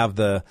don't have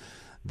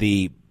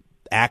the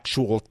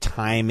actual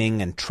timing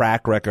and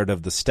track record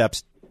of the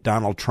steps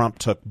Donald Trump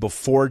took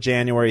before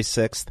January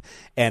 6th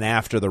and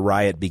after the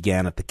riot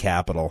began at the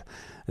Capitol.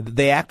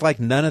 They act like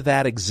none of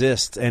that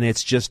exists, and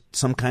it's just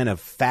some kind of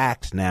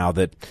fact now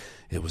that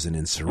it was an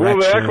insurrection.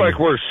 Well, they act like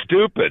we're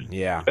stupid.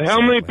 Yeah. How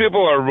many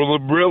people are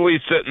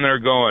really sitting there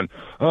going,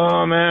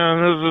 oh,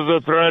 man, this is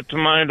a threat to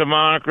my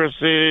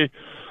democracy.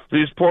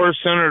 These poor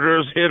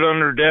senators hid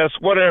under desks,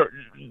 whatever.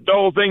 The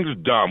whole thing's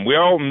dumb. We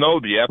all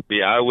know the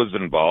FBI was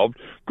involved.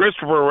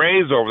 Christopher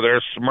Wray's over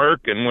there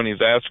smirking when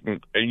he's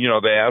asking,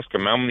 they ask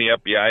him how many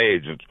FBI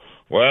agents.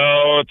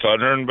 Well, it's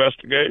under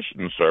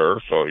investigation, sir,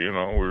 so, we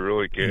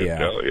really can't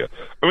tell you.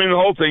 I mean, the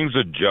whole thing's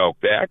a joke.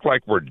 They act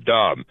like we're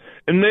dumb.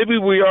 And maybe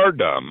we are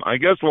dumb. I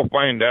guess we'll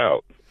find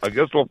out.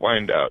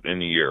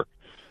 In a year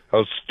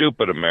how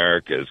stupid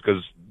America is,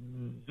 because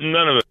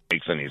none of it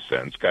makes any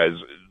sense, guys.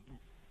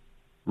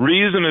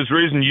 Reason is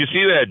reason. You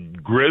see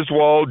that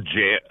Griswold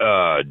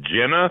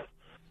Jenna?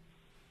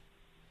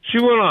 She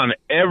went on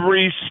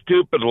every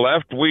stupid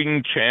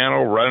left-wing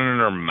channel running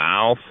her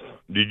mouth.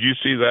 Did you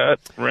see that,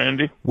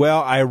 Randy?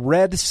 Well, I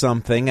read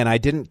something, and I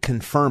didn't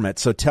confirm it,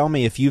 so tell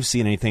me if you've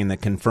seen anything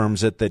that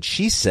confirms it, that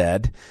she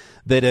said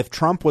that if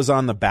Trump was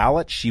on the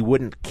ballot, she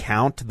wouldn't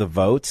count the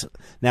votes.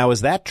 Now,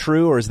 is that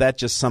true, or is that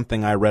just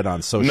something I read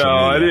on social media? No,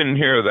 I didn't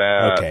hear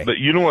that. Okay. But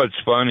you know what's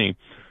funny?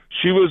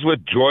 She was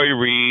with Joy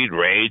Reid,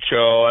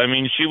 Rachel. I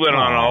mean, she went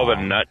on all the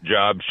nut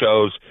job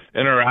shows,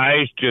 and her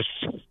eyes just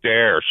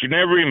stare. She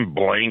never even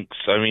blinks.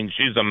 I mean,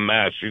 she's a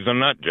mess. She's a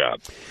nut job.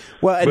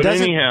 Well, but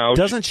anyhow,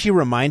 doesn't she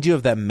remind you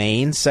of that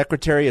Maine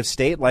Secretary of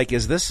State? Like,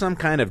 is this some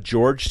kind of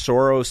George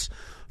Soros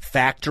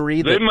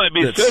factory? They might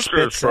be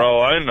sisters, for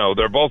all I know.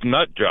 They're both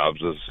nut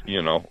jobs, is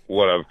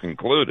what I've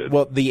concluded.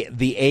 Well,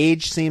 the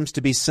age seems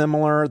to be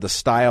similar. The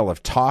style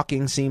of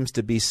talking seems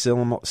to be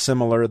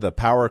similar. The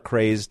power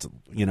crazed,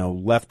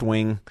 left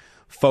wing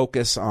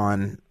focus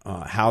on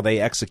how they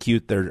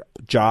execute their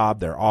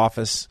job, their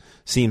office,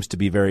 seems to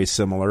be very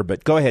similar.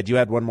 But go ahead. You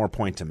had one more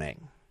point to make.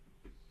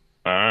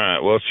 All right.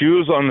 Well, she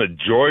was on the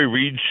Joy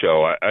Reid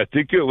show. I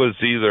think it was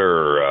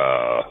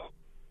either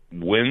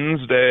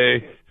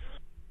Wednesday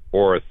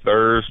or a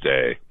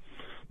Thursday.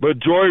 But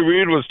Joy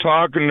Reid was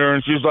talking to her,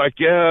 and she's like,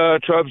 yeah,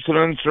 Trump's an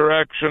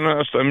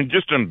insurrectionist. I mean,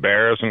 just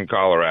embarrassing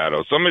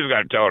Colorado. Somebody's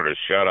got to tell her to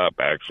shut up,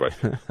 actually.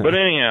 But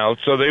anyhow,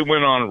 so they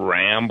went on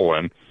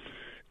rambling,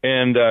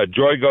 and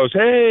Joy goes,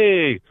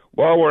 hey,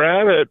 while we're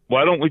at it,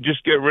 why don't we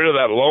just get rid of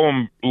that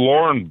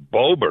Lauren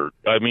Boebert?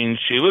 I mean,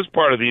 she was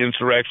part of the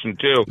insurrection,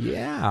 too.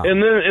 Yeah.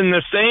 And then in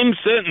the same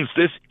sentence,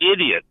 this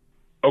idiot,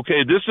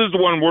 okay, this is the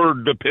one we're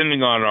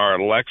depending on our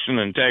election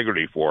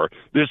integrity for,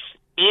 this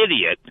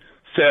idiot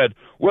said,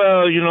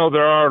 well,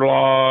 there are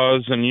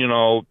laws, and,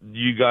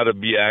 you got to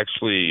be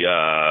actually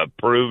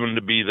proven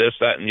to be this,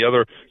 that, and the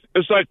other.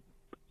 It's like,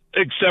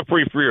 except for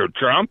your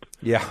Trump.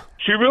 Yeah.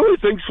 She really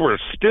thinks we're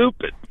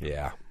stupid.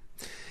 Yeah.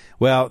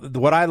 Well,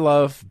 what I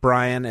love,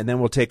 Brian, and then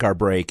we'll take our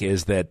break,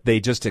 is that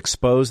they just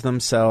expose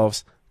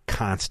themselves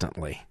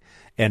constantly.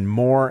 And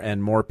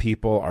more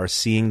people are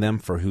seeing them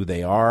for who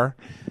they are.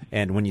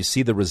 And when you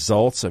see the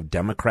results of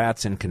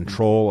Democrats in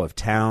control of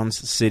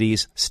towns,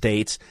 cities,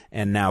 states,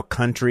 and now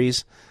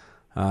countries,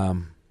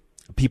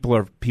 people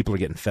are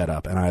getting fed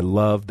up. And I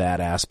love that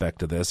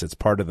aspect of this. It's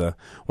part of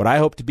what I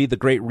hope to be the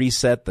great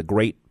reset, the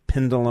great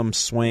pendulum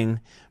swing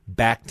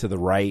back to the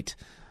right.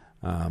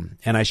 And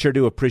I sure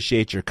do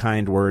appreciate your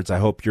kind words. I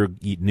hope your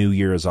new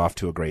year is off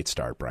to a great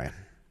start, Brian.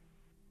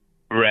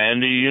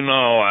 Randy,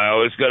 I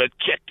always got to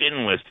check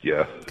in with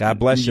you. God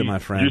bless you, my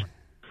friend. Just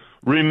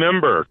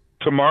remember,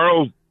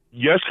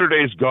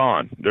 yesterday's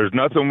gone. There's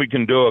nothing we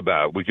can do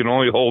about it. We can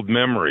only hold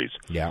memories.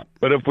 Yeah.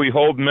 But if we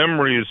hold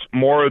memories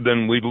more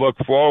than we look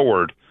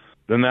forward,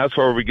 then that's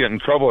where we get in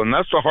trouble. And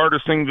that's the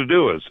hardest thing to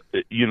do as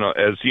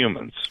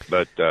humans.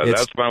 But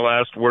that's my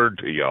last word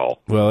to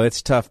y'all. Well,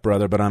 it's tough,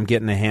 brother, but I'm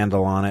getting a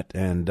handle on it,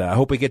 and I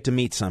hope we get to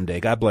meet someday.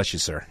 God bless you,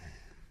 sir.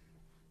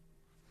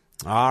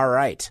 All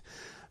right.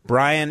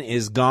 Brian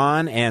is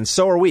gone, and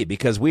so are we,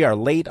 because we are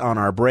late on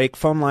our break.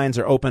 Phone lines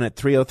are open at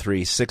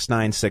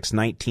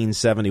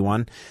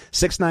 303-696-1971.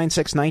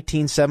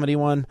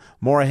 696-1971.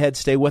 More ahead.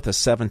 Stay with us,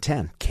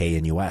 710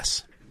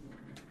 KNUS.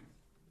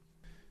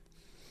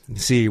 You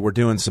see, we're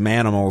doing some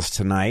animals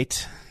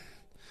tonight,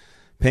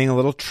 paying a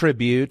little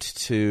tribute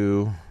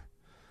to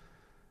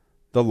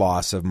the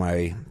loss of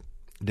my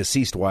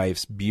deceased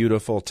wife's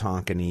beautiful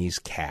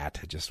Tonkinese cat.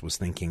 I just was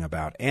thinking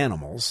about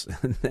animals,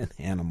 and then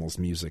animals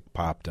music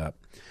popped up.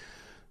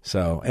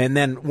 So, and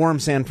then Warm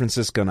San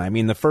Francisco Night. I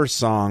mean, the first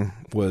song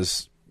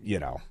was,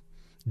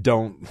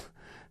 Don't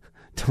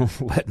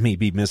Let Me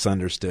Be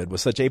Misunderstood,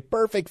 was such a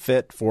perfect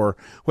fit for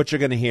what you're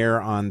going to hear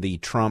on the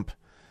Trump.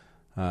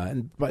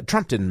 But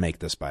Trump didn't make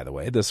this, by the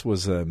way. This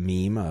was a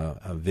meme,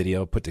 a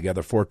video put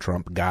together for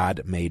Trump.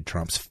 God Made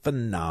Trump's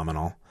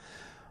phenomenal.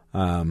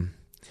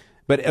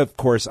 But of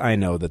course, I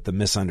know that the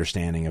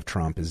misunderstanding of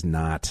Trump is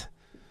not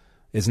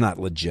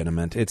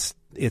legitimate. It's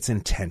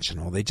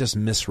intentional. They just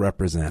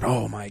misrepresent.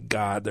 Oh my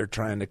God, they're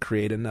trying to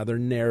create another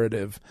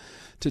narrative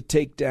to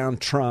take down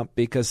Trump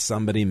because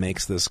somebody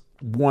makes this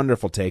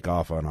wonderful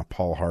takeoff on a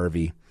Paul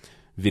Harvey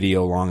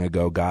video long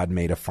ago. God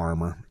Made a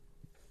Farmer.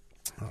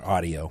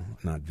 Audio,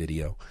 not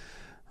video.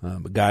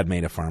 But God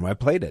Made a Farmer. I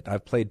played it.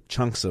 I've played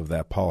chunks of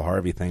that Paul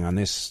Harvey thing on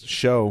this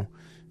show,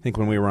 I think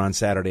when we were on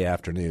Saturday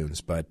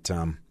afternoons. But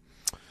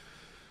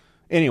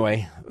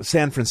anyway,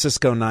 San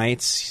Francisco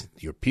Nights,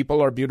 your people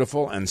are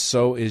beautiful, and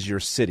so is your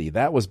city.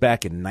 That was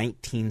back in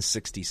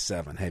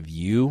 1967. Have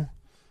you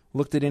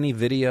looked at any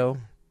video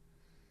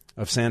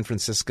of San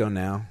Francisco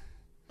now?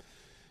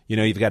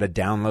 You've got to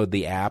download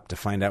the app to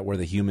find out where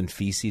the human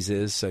feces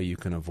is so you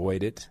can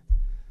avoid it.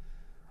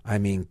 I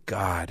mean,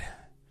 God.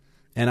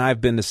 And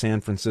I've been to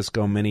San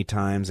Francisco many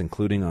times,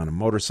 including on a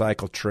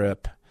motorcycle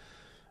trip,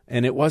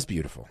 and it was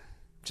beautiful.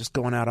 Just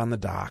going out on the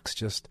docks,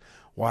 just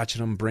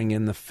watching them bring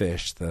in the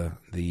fish, the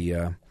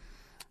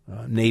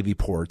Navy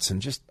ports,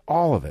 and just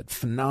all of it.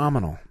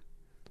 Phenomenal.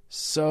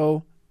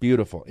 So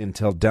beautiful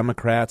until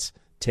Democrats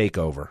take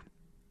over.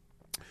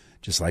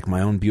 Just like my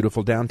own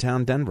beautiful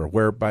downtown Denver,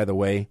 where, by the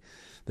way,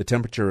 the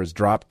temperature has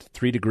dropped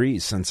 3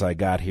 degrees since I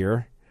got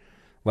here.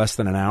 Less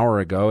than an hour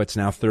ago, it's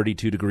now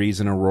 32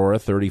 degrees in Aurora,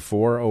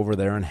 34 over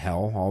there in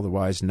Hell,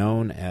 otherwise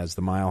known as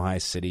the Mile High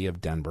City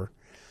of Denver.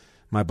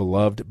 My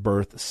beloved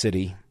birth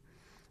city,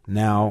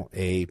 now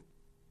a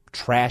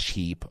trash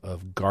heap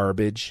of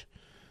garbage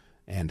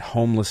and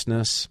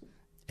homelessness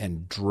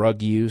and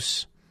drug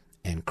use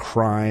and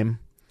crime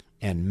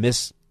and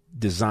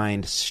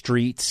misdesigned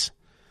streets.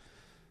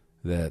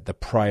 The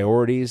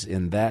priorities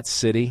in that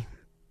city,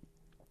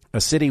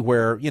 a city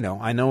where,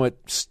 I know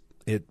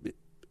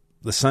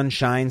the sun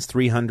shines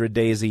 300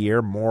 days a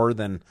year, more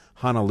than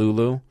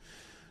Honolulu.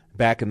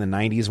 Back in the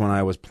 90s when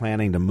I was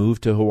planning to move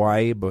to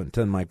Hawaii, but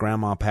then my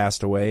grandma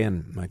passed away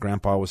and my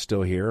grandpa was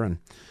still here, and,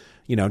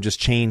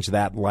 just changed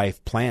that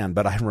life plan.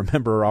 But I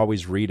remember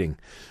always reading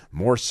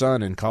more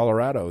sun in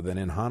Colorado than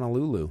in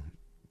Honolulu.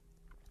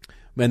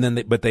 And then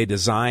they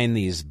design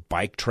these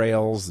bike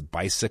trails,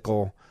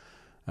 bicycle.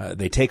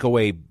 They take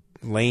away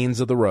lanes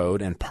of the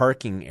road and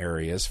parking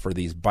areas for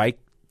these bike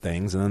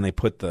things, and then they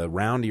put the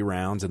roundy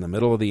rounds in the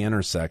middle of the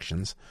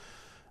intersections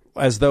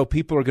as though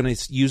people are going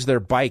to use their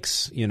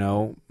bikes,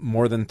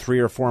 more than 3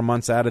 or 4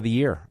 months out of the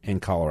year in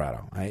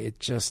Colorado.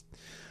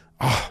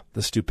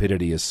 The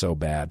stupidity is so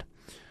bad.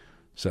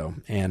 So,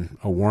 and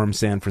a warm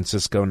San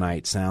Francisco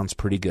night sounds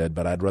pretty good,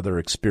 but I'd rather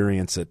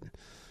experience it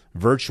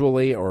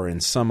virtually or in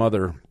some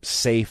other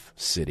safe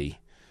city,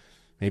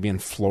 maybe in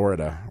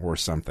Florida or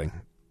something.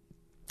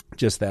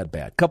 Just that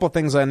bad. Couple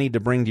things I need to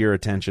bring to your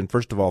attention.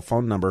 First of all,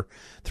 phone number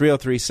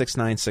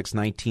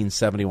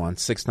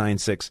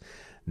 303-696-1971,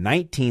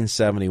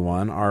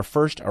 696-1971. Our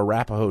first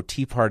Arapaho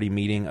Tea Party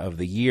meeting of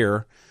the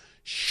year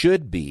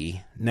should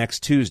be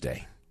next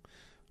Tuesday,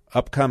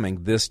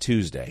 upcoming this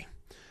Tuesday.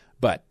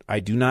 But I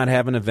do not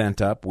have an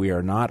event up. We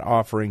are not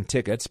offering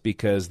tickets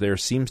because there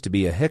seems to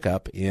be a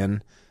hiccup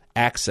in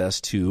access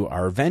to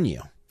our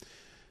venue.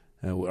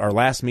 Our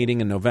last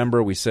meeting in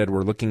November, we said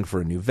we're looking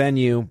for a new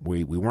venue.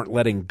 We weren't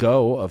letting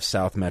go of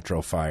South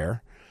Metro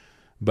Fire.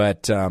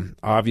 But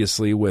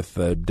obviously with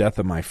the death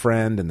of my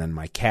friend and then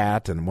my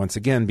cat and once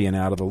again being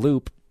out of the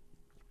loop,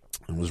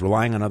 I was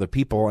relying on other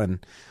people,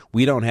 and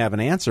we don't have an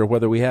answer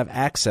whether we have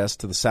access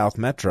to the South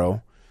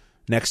Metro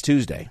next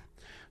Tuesday.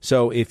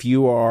 So if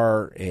you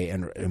are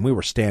and we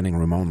were standing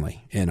room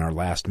only in our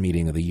last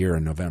meeting of the year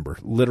in November.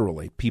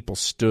 Literally, people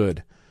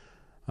stood,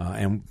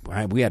 and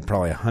we had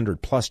probably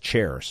 100-plus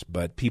chairs,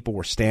 but people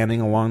were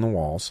standing along the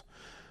walls,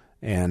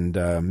 and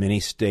many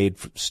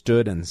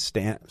stood and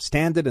stayed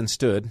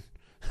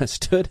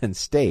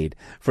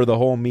for the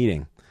whole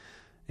meeting,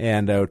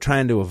 and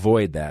trying to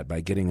avoid that by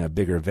getting a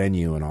bigger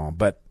venue and all.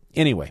 But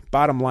anyway,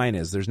 bottom line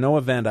is there's no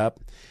event up.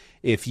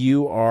 If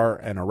you are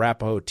an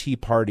Arapahoe Tea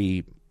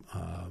Party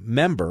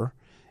member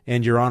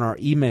and you're on our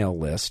email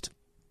list,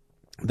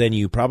 then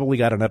you probably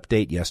got an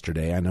update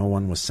yesterday. I know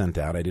one was sent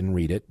out. I didn't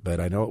read it, but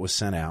I know it was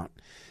sent out.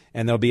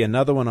 And there'll be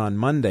another one on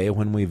Monday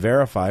when we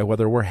verify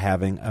whether we're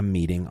having a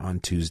meeting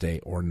on Tuesday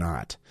or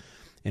not.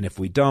 And if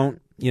we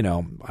don't,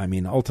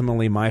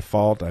 ultimately my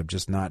fault. I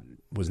just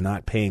was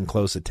not paying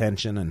close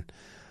attention, and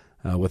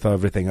with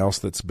everything else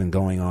that's been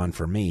going on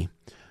for me.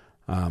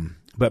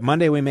 But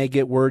Monday we may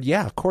get word,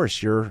 yeah, of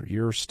course,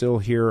 you're still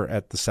here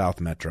at the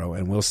South Metro,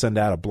 and we'll send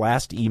out a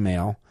blast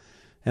email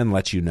and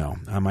let you know.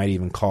 I might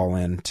even call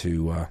in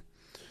to,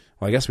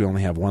 I guess we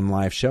only have one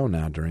live show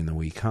now during the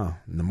week, huh,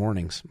 in the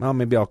mornings. Well,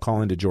 maybe I'll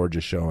call into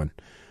Georgia's show and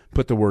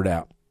put the word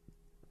out.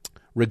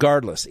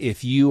 Regardless,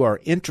 if you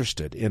are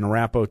interested in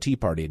Arapahoe Tea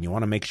Party and you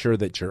want to make sure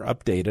that you're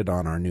updated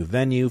on our new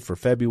venue for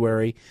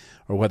February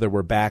or whether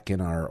we're back in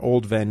our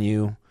old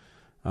venue,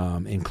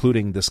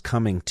 including this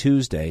coming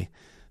Tuesday,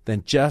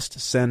 then just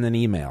send an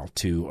email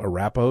to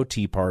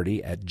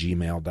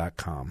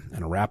arapahoeteaparty@gmail.com.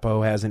 And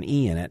Arapahoe has an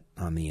E in it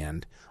on the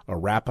end,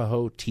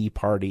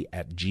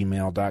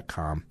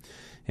 arapahoeteaparty@gmail.com,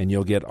 and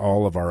you'll get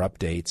all of our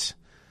updates.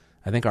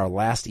 I think our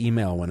last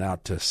email went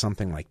out to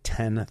something like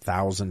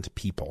 10,000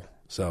 people,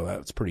 so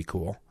that's pretty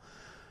cool.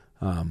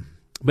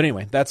 But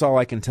anyway, that's all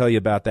I can tell you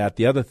about that.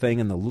 The other thing,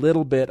 in the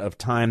little bit of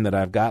time that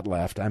I've got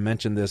left, I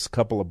mentioned this a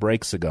couple of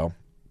breaks ago,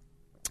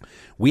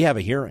 we have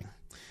a hearing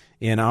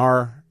in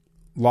our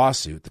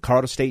lawsuit, the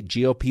Colorado State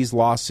GOP's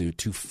lawsuit,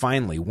 to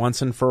finally, once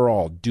and for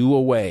all, do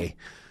away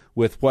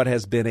with what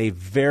has been a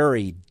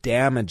very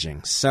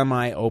damaging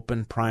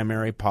semi-open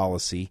primary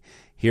policy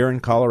here in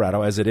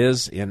Colorado, as it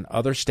is in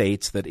other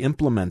states that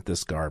implement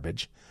this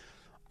garbage,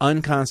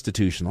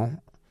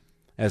 unconstitutional,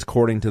 as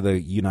according to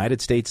the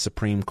United States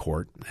Supreme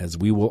Court, as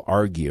we will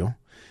argue.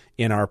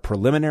 In our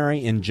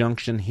preliminary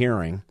injunction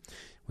hearing,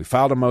 we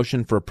filed a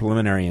motion for a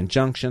preliminary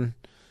injunction.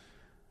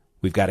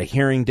 We've got a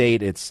hearing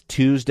date. It's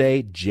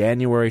Tuesday,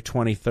 January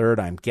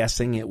 23rd. I'm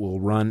guessing it will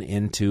run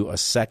into a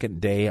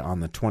second day on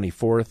the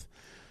 24th,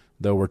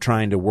 though we're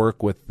trying to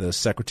work with the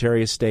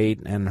Secretary of State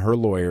and her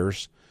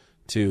lawyers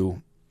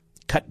to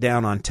cut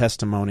down on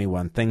testimony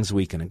on things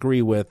we can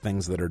agree with,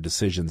 things that are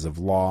decisions of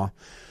law.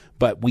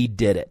 But we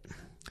did it.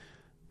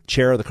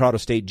 Chair of the Colorado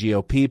State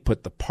GOP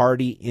put the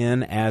party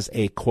in as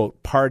a,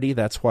 quote, party.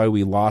 That's why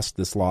we lost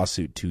this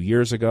lawsuit 2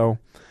 years ago.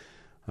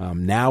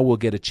 Now we'll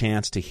get a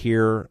chance to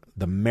hear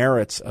the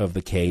merits of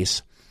the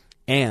case,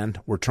 and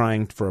we're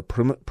trying for a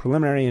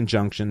preliminary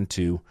injunction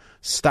to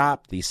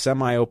stop the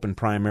semi-open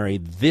primary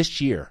this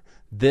year,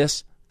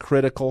 this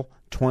critical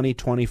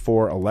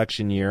 2024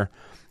 election year,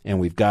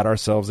 and we've got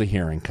ourselves a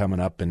hearing coming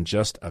up in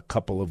just a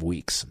couple of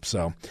weeks.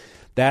 So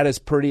that is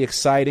pretty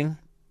exciting.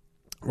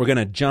 We're going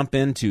to jump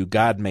into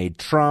God Made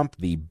Trump,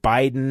 the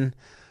Biden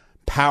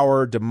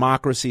power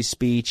democracy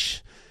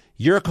speech.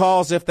 Your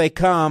calls if they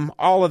come.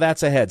 All of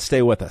that's ahead.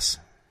 Stay with us.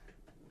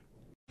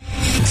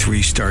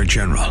 3-star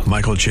General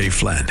Michael J.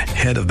 Flynn,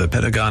 head of the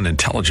Pentagon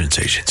Intelligence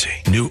Agency,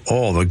 knew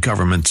all the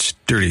government's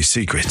dirty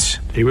secrets.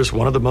 He was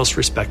one of the most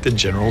respected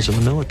generals in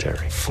the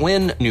military.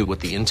 Flynn knew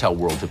what the intel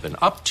world had been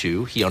up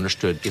to. He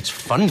understood its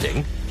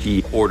funding.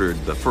 He ordered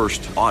the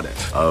first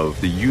audit of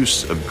the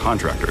use of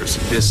contractors.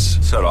 This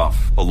set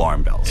off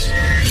alarm bells.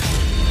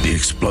 The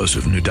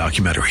explosive new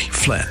documentary,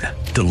 Flynn,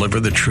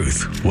 Deliver the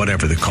Truth,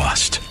 Whatever the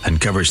Cost,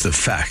 uncovers the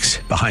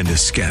facts behind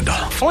this scandal.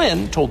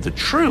 Flynn told the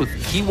truth.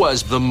 He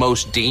was the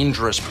most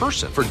dangerous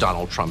person for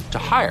Donald Trump to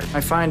hire. I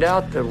find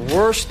out the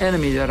worst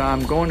enemy that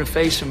I'm going to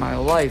face in my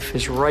life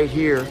is right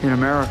here in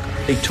America.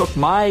 They took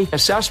my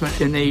assessment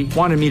and they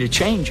wanted me to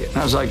change it. And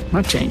I was like, I'm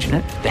not changing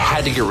it. They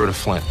had to get rid of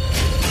Flynn.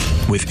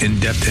 With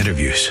in-depth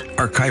interviews,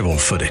 archival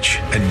footage,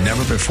 and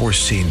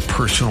never-before-seen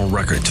personal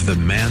records of the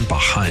man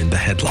behind the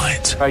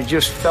headlines. I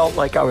just felt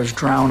like I was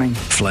drowning.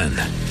 Flynn,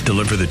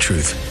 Deliver the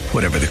Truth,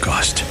 Whatever the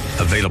Cost.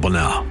 Available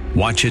now.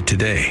 Watch it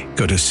today.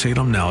 Go to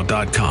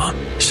salemnow.com.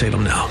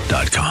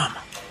 salemnow.com.